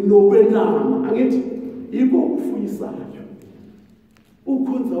nokwenama. Angithi yikho ukufuyisayo.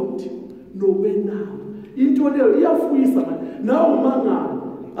 Ukhonza uThixo nokwenama. Into leyo iyafuyisa manje. Nawe mangani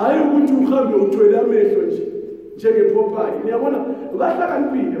hayi ukuthi uhambe uthwele amehlo nje njengephopayi. Niyabona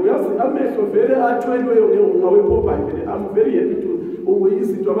bahlakaniphile. Uyazi amehlo vele athwelweyo ngawephopayi vele. I'm very happy to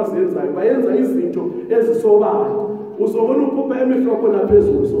izinto abazenzayo. Bayenza izinto ezisobala. Uzobona uphopayi amehlo akho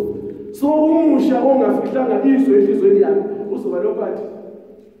naphezulu. So umusha ongafihlanga izwe enhlizweni yakhe uzoba lobathi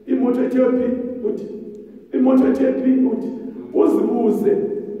imoto eThepi uthi imoto eThepi uthi uzibuze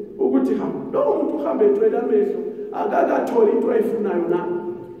ukuthi lo muntu uhambe ethwele amehlo akakatholi into ayifunayo na.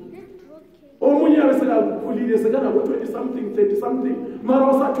 Omunye abesekakhulile sekana ku 20 something 30 something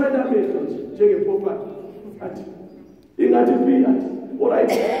mara usathwele amehlo njengephopayi athi ingathi phi athi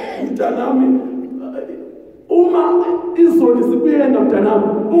alright mntanami uma izoni sikuyenda mntanami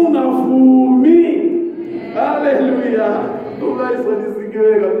ungavumi. Haleluya. Uma izoni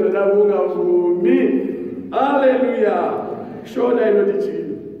sikuyenda mntanami ungavumi. Haleluya. Shona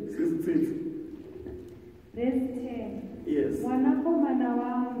inodichini sisithi. Verse 10. Yes. Wanakomana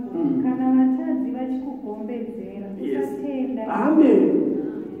wangu kana vatadzi vachikugombedzera usatenda. Amen.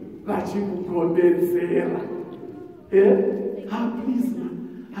 Vachikugombedzera. Please man.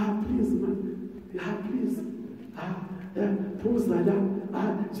 Please man. Please. Phuzala.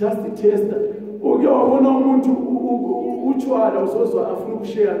 Just test. Uyobona umuntu utshwala usozwa afuna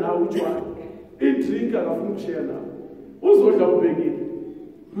ukushare nawe utshwala. Idrink akafuna ukushare nawe. Uzodla ubhekile.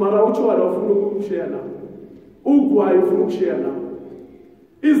 Mara utshwala ufuna ukushare nawe. Ugwayi ufuna ukushare nawe.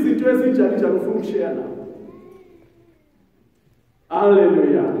 Izinto ezinjani njalo ufuna ukushare nawe.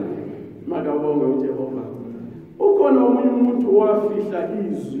 Hallelujah. Makabonga uJehova. Ukhona omunye umuntu owafihla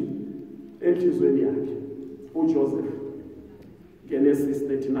izwi enhlizweni yakhe. uJoseph. Genesis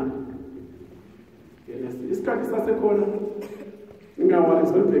 39. Genesis. Isikhathi sasekhona.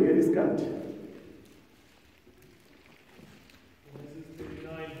 Ngingakwazi ukubhekela isikhathi.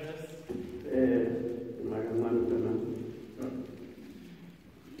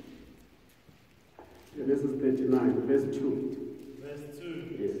 Genesis 39, verse 2. Verse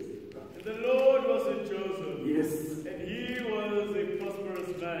 2. Yes. And the Lord was in Joseph. Yes. And he was a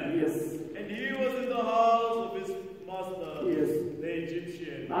prosperous man. Yes. And he was in the house of his master, Yes. the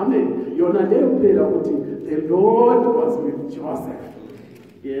Egyptian. Amen. Yona leyo phela ukuthi the Lord was with Joseph.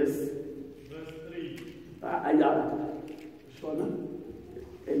 Yes. Verse 3. Shona.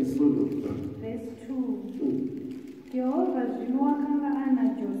 And Zulu. Verse 2. Jehovha zvino wakanga ana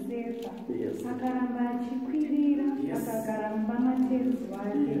Josefa. Yes. Akaramba achikwirira, Yes. akagara mumatezu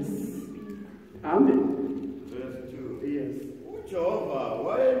wake. Yes. Amen. Verse 2. Yes. uJehova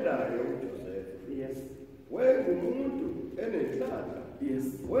wayendayo uJoseph. Yes. Wengumuntu enenhlaka. Yes.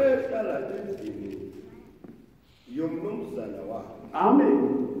 Wehlala endlini yomnumzana wakhe. Amen. Amen.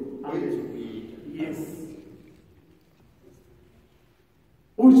 Wayezubika. Yes.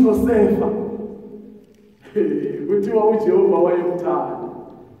 uJosefa kuthiwa uJehova wayemthanda.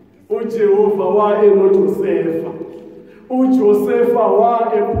 uJehova wayenoJosefa. uJosefa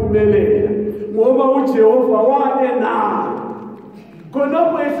wayephumelela ngoba uJehova wayenaye.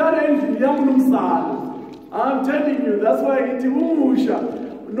 Khonapho ehlala endlini yamnumzana. I'm telling you, that's why ngithi umusha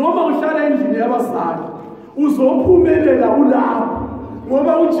noma uhlala endlini yabazali uzophumelela ulapho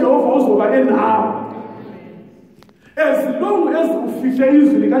ngoba uJehova uzoba enawe. As long as ufihle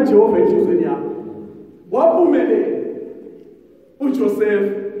izwi likaJehova enhlizweni yakho waphumelela.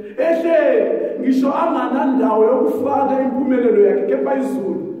 uJoseph ngisho anganandawo yokufaka impumelelo yakhe kepha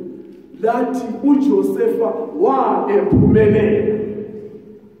izulu lathi uJosefa wayephumelela.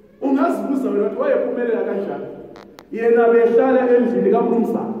 Ungazibuza wena ukuthi wayephumelela kanjani? Yena behlala endlini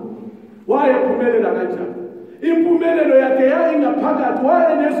kaMnumzana wayephumelela kanjani? Impumelelo yakhe yayingaphakathi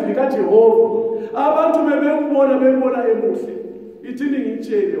wayenezwi likaJehova. Abantu bembona emuhle. Ithini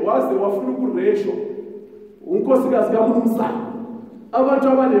ngitshele waze wafuna ukuresho unkosikazi kaMnumzana. Abantu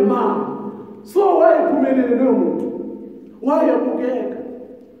abanemali. So wayephumelele lo muntu. Wayebukeka.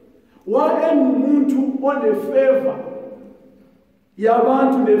 wayengumuntu onefavor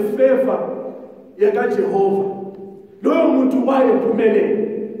yabantu nefavor yakaJehova. Loyo muntu wayephumelele.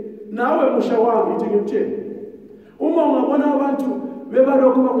 Nawe musha wami ithi ngimtshele. Uma ungabona abantu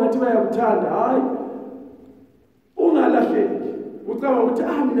bebalokhu bangathi bayakuthanda, hayi ungalahleki. Ucabanga ukuthi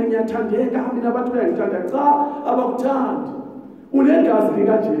mina ngiyathandeka, mina abantu bayangithanda. Cha, abakuthandi. Unegazi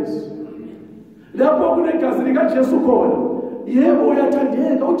likaJesu. Lapho kunegazi likaJesu khona, yebo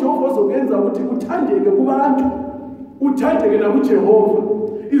uyathandeka. uJehova uzokwenza ukuthi uthandeke kubantu, uthandeke nakuJehova.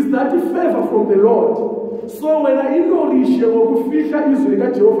 Is that a favor from the Lord? So wena inolishe ngokufihla izwi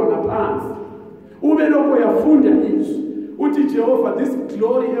likaJehova ngaphansi, ube lokho yafunda izwi uthi Jehova, this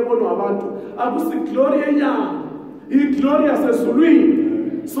glory ebonwa abantu akusi glory yenyama, i-glory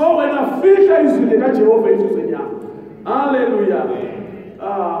yasezulwini. So wena fihla izwi likaJehova ezizweni yakho. Hallelujah.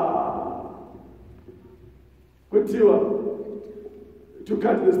 Kuthiwa, to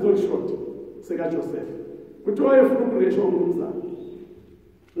cut the story short, seka Joseph kuthiwa efuna ukuresha umnumzana,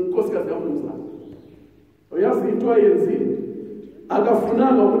 unkosikazi kamnumzana. Uyazi into ayenzile,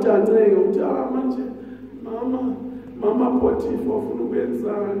 akafunanga ukuthi ancenge ukuthi manje mama Potifa ufuna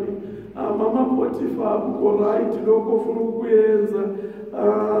ukwenzani, mama Potifa akukho right lokho ufuna ukuyenza,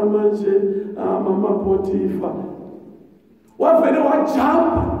 manje mama Potifa wavele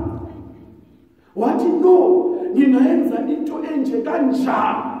wajamba wathi no, ngingayenza into enje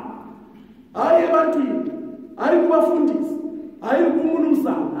kanjani. Hayi ebantwini, hayi kubafundisi, hayi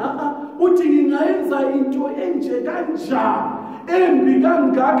kuMnumzana, uthi ngingayenza into enje kanjani, embi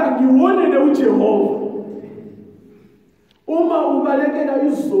kangaka, ngiwonele uJehova. Uma ubalekela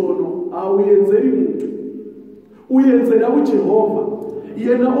izono awuyenzeli umuntu, uyenzela uJehova,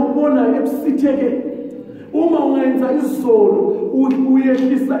 yena obona ebusitheke. Uma ungenza izono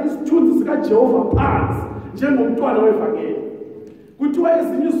uyehlisa isithunzi sikaJehova phansi njengomntwana wevangeli. Kuthiwa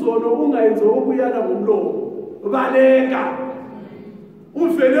ezinye izono ungayenzi okuyana ngomlomo, baleka.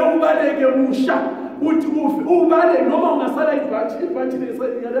 Uvele ubaleke musha, uthi ubale noma ungasala ivanti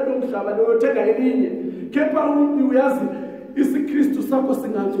lesengalelo mhlaba loyothenga elinye. Kepha uyazi isiKristu sakho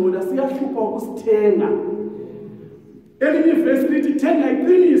singangcola, siyahlupha ukusithenga. Elinye ivesi lithi thenga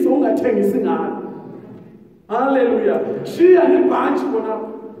iqiniso ungathengisi ngalo. Hallelujah. Shia nebhanti bona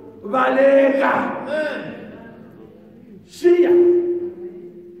baleka. Shia.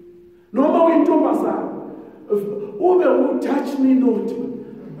 Noma uyintombazana, ube touch me not.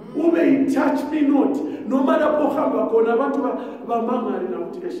 Ube touch me not. Noma lapho uhamba khona abantu bamangale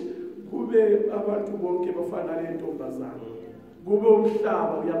nakuthi kube abantu bonke bafana nentombazana. Kube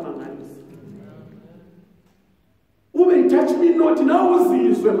umhlaba uyamangalisa. Ube touch me not na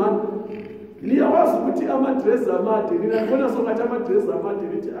uzizwe man. Niyawazi ukuthi amadress amade, ninabona songathi amadress amade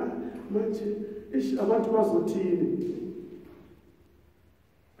lithi manje abantu bazothini.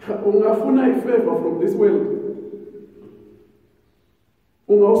 Ungafuna ifavor from this world,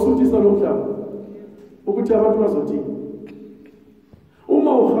 ungawusuthisa lomhlaba ukuthi abantu bazothini.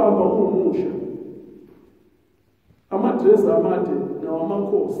 Uma uhamba umusha, amadress amade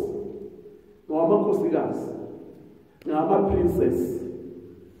nawamakhosi, nawamakhosikazi, nama-princess.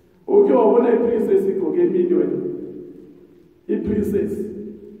 Uke wabona i-princess igqoke emini wena? I-princess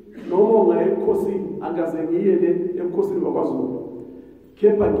noma ungaye ebukhosini, angaze ngiye le ebukhosini bakwaZulu,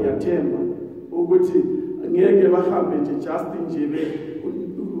 kepha ngiyathemba ukuthi ngeke bahambe nje just nje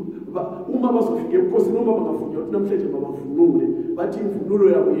uma bazofika ebukhosini, uma bangavunywa ukuthi namhlanje babavunule, bathi imvunulo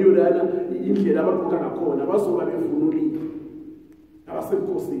yabo yiyo lana indlela abagqoka ngakhona, bazoba bevunulile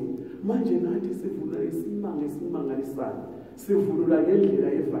abasebukhosini. Manje nathi sivunula isimanga esimangalisayo, sivunula ngendlela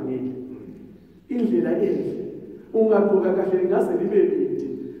yevangeli, indlela enhle. Ungagqoka kahle ngase libe lide.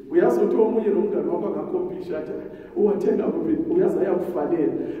 Uyazi ukuthi omunye nomngane wakho akakomplisha athi uwathenga kuphi, uyazi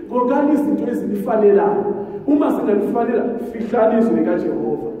ayakufanela. Ngokani izinto ezinifanelayo. Uma singalifanela, fihlani izwi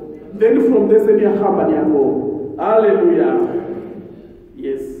likaJehova. Then from there seniyahamba niyago. Hallelujah.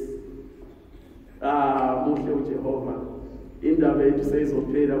 Yes. Muhle uJehova. Indaba yethu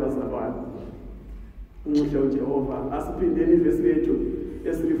seyizophela bazalwane. Umuhle uJehova. Asiphindeni ivesi lethu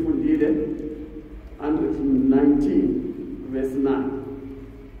esilifundile 119 verse 9.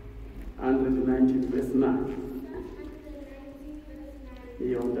 119 verse 9.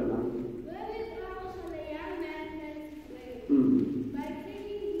 Iyo mntana.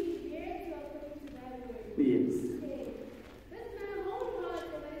 Yes.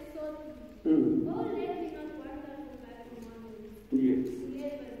 Yes.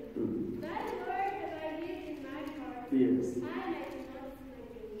 Yes.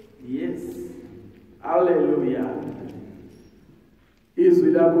 Yes. Hallelujah.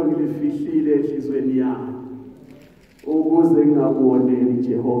 Izwi lakho ngilifihlile enhlizweni yami. ukuze ngingaboneli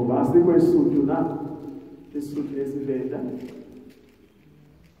Jehova. Asikho isuthu na isuthu lesivenda.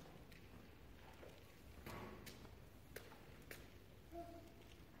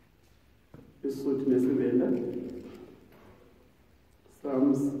 Isuthu lesivenda.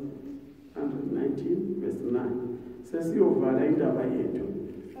 Psalms 119 verse 9. Sesiyovala indaba yethu.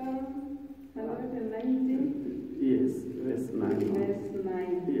 119. Yes, verse 9. Verse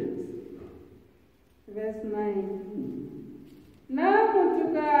 9. Yes. Verse 9. Na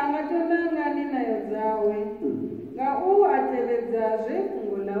mutuka angatondanga ninayo dzawe nga u atevedzazve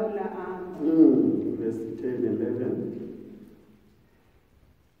kungolaula anga. Verse 10 and 11.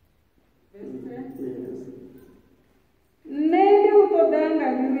 Verse 10. Yes. Nedi utodanga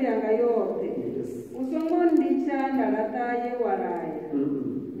mbilu yanga yote. Yes. Usongondicha ndalataye waraya.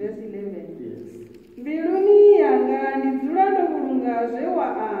 Verse 11. Yes. Mbiluni yanga ndidzula ndokulungazve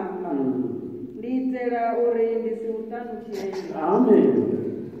waamba. Nditera uri ndisiutanuchire. Amen.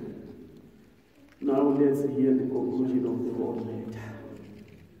 Now let's hear the conclusion of the whole letter.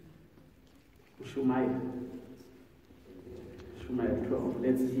 Shumaya 12.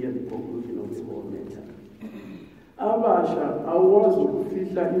 Let's hear the conclusion of the whole letter. Abasha awazi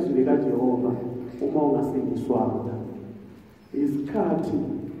ukufihla izwi likaJehova uma ungasengiswanga. Isikhathi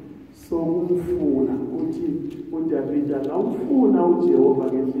sokumfuna uthi uDavida ngawufuna uJehova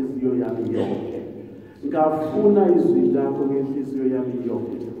ngenhliziyo yami yonke. Ngafuna izwi lakho ngenhliziyo yami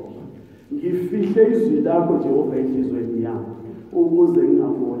yonke Jehova. Ngifihle izwi lakho Jehova enhlizweni yami ukuze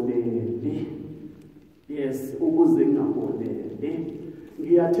ngingaboneli. Yes, ukuze ngingaboneli.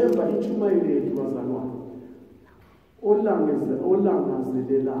 Ngiyathemba intshumayelo yethu bazalwane.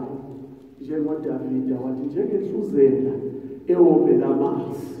 Olangazelelayo njengoDavida wathi njengenhluzela ewomela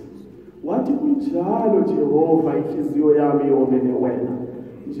amanzi. Wathi kunjalo Jehova inhliziyo yami yomele wena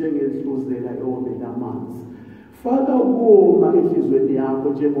njengenhluzela ewomela amanzi. Faka ukoma enhlizweni yakho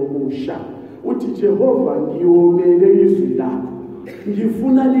njengomusha. Uthi Jehova ngiyomele izwi lakho.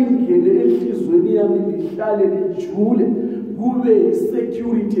 Ngifuna lingene enhlizweni yami lihlale lijule kube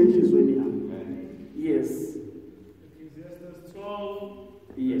security enhlizweni yami. Yes.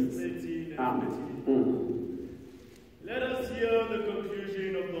 Yes. 13 and Amen. 15. Let us hear the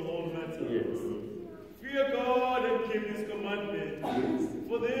conclusion of the whole matter. Yes. Fear God and keep His commandments, Yes.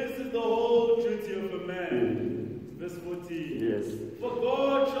 for this is the whole duty of a man. Verse 14. Yes. For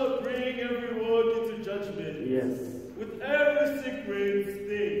God shall bring every work into judgment, Yes. with every secret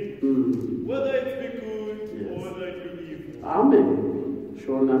thing, whether it be good or whether it be evil. Amen.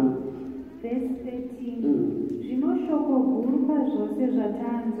 Shona. Verse 13. Zvinoshoko guru pazvose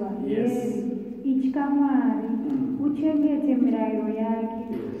zvatanzwa heri itya Mwari uchengete mirayiro yake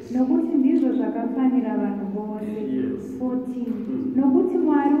nokuti ndizvo zvakafanira vanhu vose. 14. Nokuti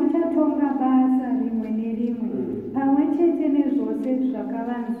Mwari uchatonga basa rimwe nerimwe pamwe chete nezvose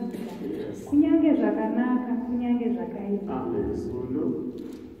zvakavanzika kunyange zvakanaka kunyange zvakaipa. Amen.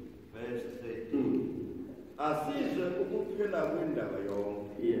 Verse 13. Asize ukuphela kwendaba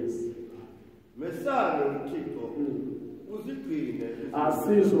yonke. Yes. Mesabe uThixo uzigcine.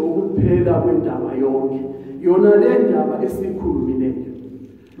 Asize ukuphela kwendaba yonke. Yona le ndaba esikhulumileyo.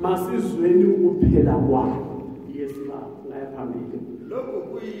 Masizweni ukuphela kwayo. Yes baba, ngaya phambili. Lokho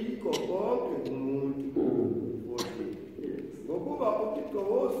kuyikho konke kumuntu. 14.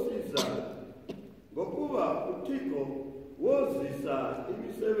 Ngokuba uThixo wozisa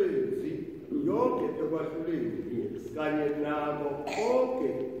imisebenzi yonke ekwahluleni kanye nabo konke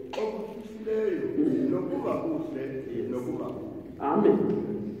okufihleleyo nokuba kuhle nokuba kubi. Amen.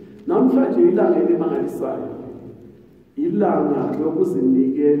 Namhlanje ilanga elimangalisayo. Ilanga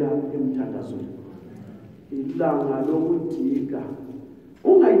lokuzinikela emthandazweni. Ilanga lokudika.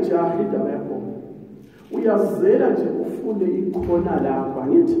 Ungayijahi indaba yakho. Uyazela nje ufune ikhona lapha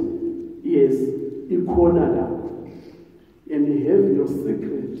ngithi. Yes, ikhona lapha. And you have your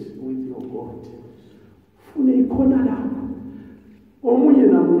secret with your God. Fune ikhona lapha. Omunye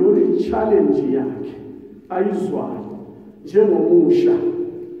namunye une-challenge yakhe ayizwayo njengomusha.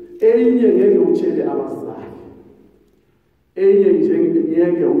 Enye ngeke utshele abazali. Enye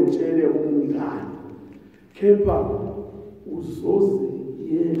ngeke utshele umngane. Kepha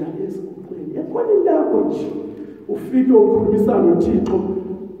uzoziyela esiguqweni. Yakhona indaba nje ufike ukhulumisana noThixo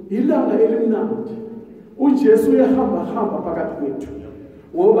ilanga elimnandi. uJesu uyahamba phakathi kwethu.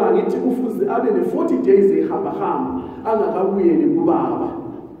 Ngoba ngithi kufuze abe ne40 days ehamba angakabuyeli kuBaba.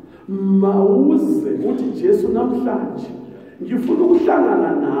 Mawuze uthi Jesu namhlanje ngifuna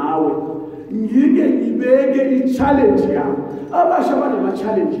ukuhlangana nawe. Ngike ngibeke i-challenge yami. Abasha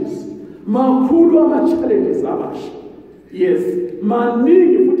banama-challenges. Makhulu ama-challenges abasha. Yes,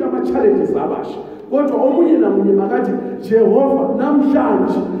 maningi futhi ama-challenges abasha. kodwa omunye namunye makathi Jehova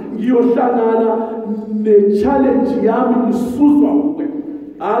namhlanje ngiyohlangana ne-challenge yami isuswa kuwe.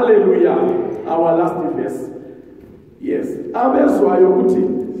 Hallelujah. Our last verse. Yes. Abezwayo ukuthi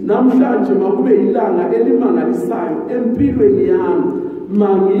namhlanje makube ilanga elimangalisayo empilweni yami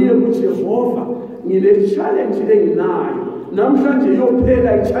mangiye kuJehova ngine-challenge enginayo. Namhlanje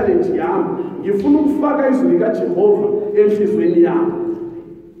iyophela i-challenge yami. Ngifuna ukufaka izwi likaJehova enhlizweni yami.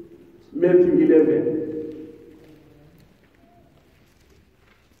 Matthew 11.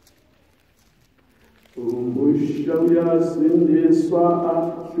 Umusha uyasindiswa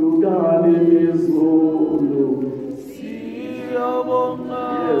ahlukane nezolo. Siyabonga.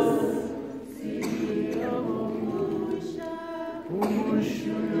 Yes. Siyabonga.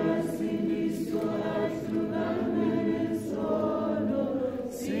 Umusha uyasindiswa ahlukane nezolo.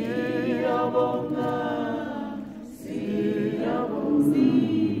 Siyabonga.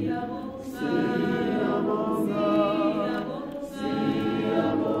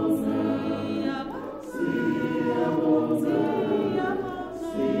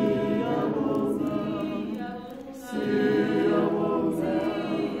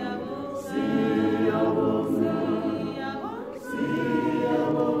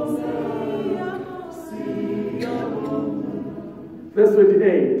 Verse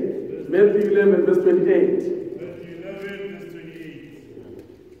 28. Matthew 11, verse 28. Matthew 11, verse 28.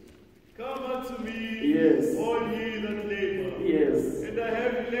 Come unto me, Yes. all ye that labor, Yes. and are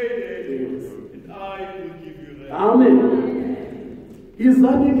heavy laden, Yes. and I will give you rest. Amen.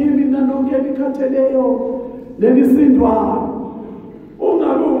 Izani kimi nanonke likhatheleyo nelisindwayo.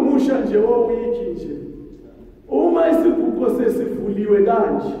 Ungabe umusha nje wowiki nje. Uma isiguqo sesivuliwe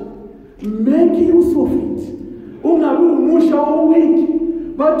kanje, make use of it. Ungabe umusha wowiki,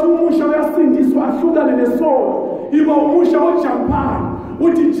 bathi umusha uyasindiswa ahlukane nesono. Iba umusha ojampayo.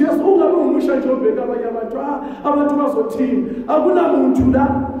 Uthi Jesu ungabe umusha nje obheka abanye abantu bazothini. Akunamuntu la.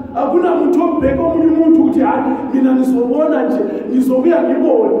 Akunamuntu obheka omunye umuntu ukuthi hayi mina ngizobona nje ngizobuya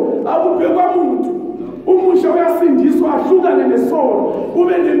ngibone. Akubhekwa umuntu. Umusha uyasindiswa ahlukane nesono.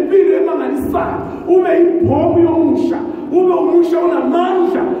 Ube nempilo emangalisayo. Ube ibhomu yomusha. Ube umusha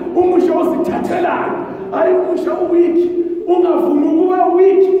onamandla. Umusha ozithathelayo. Hayi umusha uwiki. Ungavumi ukuba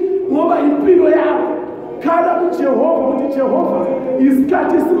uwiki ngoba impilo yakho. Khala kuJehova uthi Jehova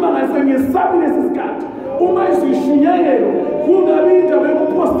isikhathi simangase ngesabi lesi sikhathi. Uma isishunyekelo kungabi indaba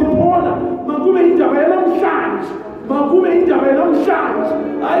yokupostpona, makube indaba yanamhlanje. Makube indaba yanamhlanje.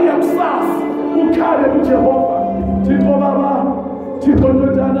 Hayi yakusasa. Ukhale kuJehova. Thixo Baba, Thixo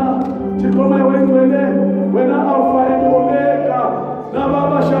Ndodana, Thixo Moya wengcwele, wena Alpha and Omega.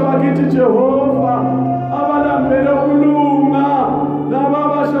 Nababa shabakithi Jehova, abalambele ukulunga.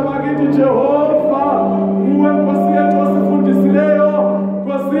 Nababa shabakithi Jehova, nguwe Nkosi yethu osifundisileyo.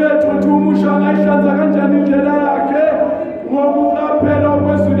 Nkosi yethu uthi umusha angayihlanza kanjani indlela yakhe ngokuqaphela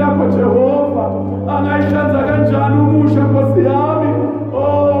okwezwi lakho Jehova. Angayihlanza kanjani umusha Nkosi yami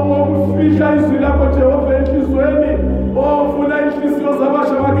ngokufihla izwi lakho Jehova enhlizweni. Vula inhliziyo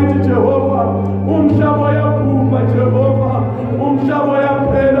zabasha bakithi Jehova. Umhlaba uyaphuma Jehova. Umhlaba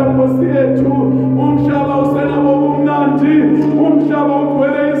uyaphela Nkosi yethu. Umhlaba usenabo ubumnandi. Umhlaba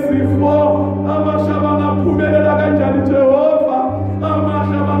ugcwele izifo. Abasha bangaphumelela kanjani Jehova.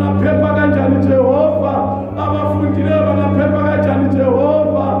 Abasha bangaphepha kanjani Jehova. Abafundileyo bangaphepha kanjani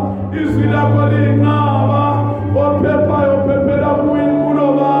Jehova. Izwi lakho liyinqaba. Ophephayo ophephela kuye kulo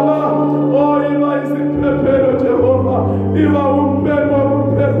Baba. Iba isiphephelo Jehova. Iba umbeko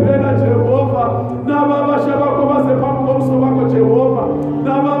ukuphephela Jehova. Nababasha bakho basephambi komso bakho Jehova.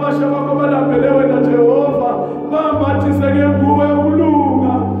 Nababasha bakho balambele wena Jehova. Bambathise ngengubo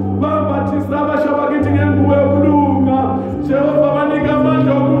yokulunga. Bambathise abasha bakithi ngengubo yokulunga. Jehova banika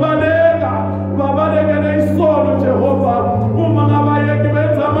amandla okubaleka. Babalekele isono Jehova. Uma ngabayeki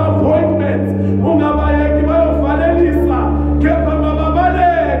benza ama-appointments. Ungabayeki bayovalelisa. Kepha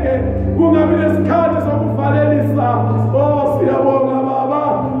mababaleke. Kungabi nesikhathi sokuvalelisa. Siyabonga Baba.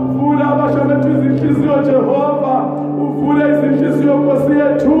 Vula abasha bethu izinhliziyo Jehova. Uvule izinhliziyo Nkosi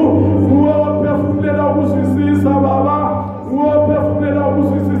yethu. Nguwe ophefumulela ukuzwisisa Baba. Nguwe ophefumulela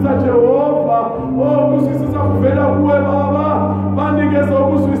ukuzwisisa Jehova. Ukuzwisisa kuvela kuwe Baba. Banikeze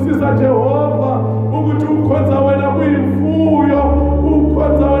ukuzwisisa Jehova. Ukuthi ukhonza wena kuyimfuyo.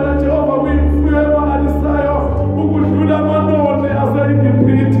 Ukhonza wena Jehova kuyimfuyo emangalisayo. Ukudlula amanone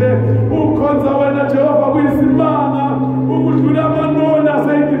ase-Igibhithe. Ukhonza wena Jehova kuyisimanga. Ukudlula amanone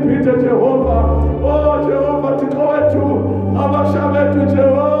ase-Igibhithe Jehova. Jehova Thixo wethu. Abasha bethu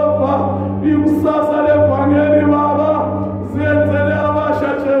Jehova. Ikusasa levangeli Baba. Ziyenzele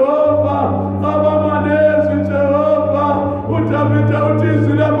abasha Jehova. Abamanezwi Jehova. UDavida uthi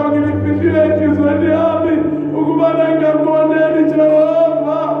izwi lakho ngilifihlile enhliziyweni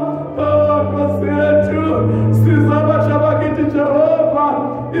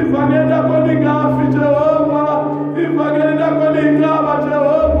ivangeli lakho lingafi Jehova, ivangeli lakho lingaba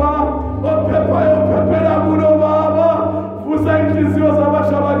Jehova, ophephayo ophephela kulo Baba, vusa inhliziyo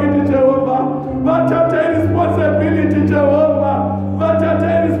zabasha bakithi Jehova, bathathe responsibility Jehova,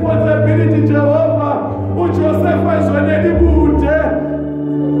 bathathe responsibility Jehova. uJoseph ezweneni kude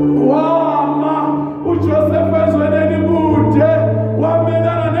wama, uJoseph ezweneni kude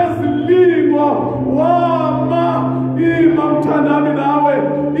wamelana nezilingo wama. Ima mthanami nawe,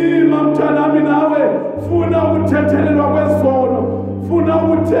 ima mthanami nawe, funa ukuthethelelwa kwezono, funa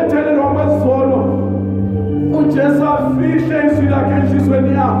ukuthethelelwa kwezono. uJesu afihle izwi lakhe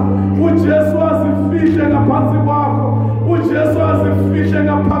enhlizweni yakho, uJesu azifihle ngaphansi kwakho, uJesu azifihle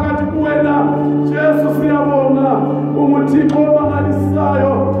ngaphakathi kuwena. Jesu siyabonga, uMthixo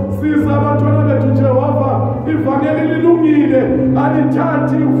omangalisayo. Siza abantwana bethu Jehova, ivangeli lilungile,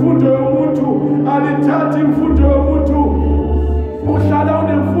 alithathi imfundo yomuntu, alithathi imfundo yomuntu. Uhlala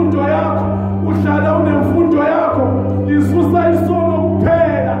unemfundo yakho, uhlala unemfundo yakho. Isusa isono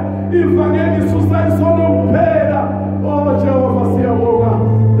kuphela, ivangeli isusa isono kuphela. Oh Jehova siyabonga,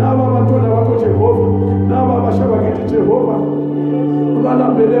 laba abantwana bakho Jehova, laba abasha bakithi Jehova,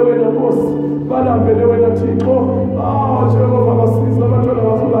 balambele wena Nkosi, balambele wena Thixo. Jehova basiza abantwana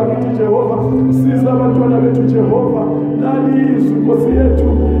bakho bakithi Jehova, siza abantwana bethu Jehova. Lali izwi Nkosi yethu,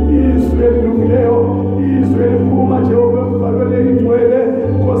 izwi elilungileyo, izwi eliphuma Jehova emvalweni engcwele.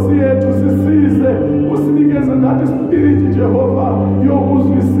 Nkosi yethu sisize, usinikeze that spirit Jehova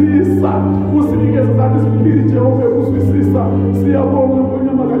yokuzwisisa, usinikeze that spirit Jehova yokuzwisisa. Siyabonga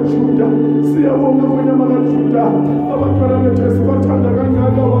ngonyama kaJuda, siyabonga ngonyama kaJuda. Abantwana bethu esibathanda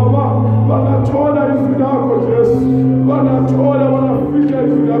kangaka Baba, bangathola izwi lakho Jesu, bangathola, bangafika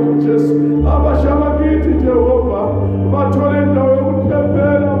izwi lakho Jesu. Abasha bakithi Jehova bathole indawo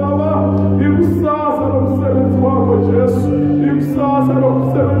yokuphephela Baba, ikusasa lomsebenzi wakho Jesu, ikusasa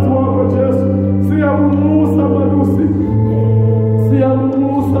lomsebenzi wakho Jesu. Siyabumusa malusi,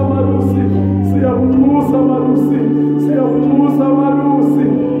 siyabumusa malusi, siyabumusa malusi, siyabumusa malusi.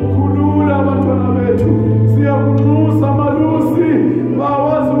 Khulula abantwana bethu, siyabumusa malusi,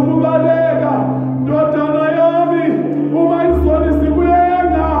 bawazi ukubaleka. Ndodana yami, uma izoni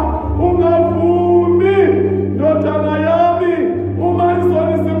zikuyenga ungavumi. Ndodana yami, uma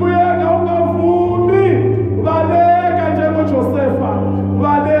izoni zikuyenga ungavumi. Baleka njengoJosefa,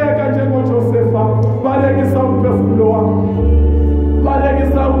 baleka njengoJosefa, balekisa umphefumulo wakho,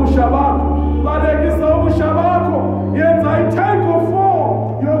 balekisa ubusha bakho, balekisa ubusha bakho. Yenza i-take of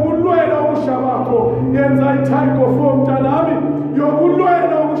 4 yokulwela ubusha bakho, yenza i-take of 4 mntanami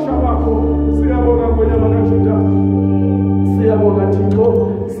yokulwela ubusha bakho. Siyabonga ngonyama kaJuda, siyabonga Thixo,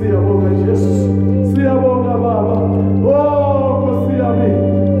 siyabonga Jesu, siyabonga Baba. Nkosi yami,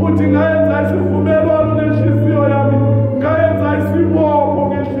 uthi ngayenza isivumelwano nenhliziyo yami, ngayenza isibopho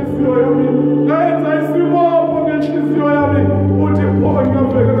ngenhliziyo yami, ngayenza isibopho ngenhliziyo yami. Uthi pho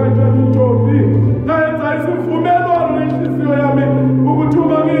ngingabheka kanjani intombi, ngayenza isivumelwano nenhliziyo yami ukuthi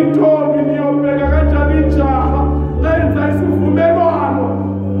uma ngiyintombi ngiyobheka kanjani ijaha. Ngayenza isivumelwano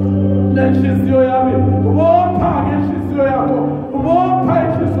nenhliziyo yami.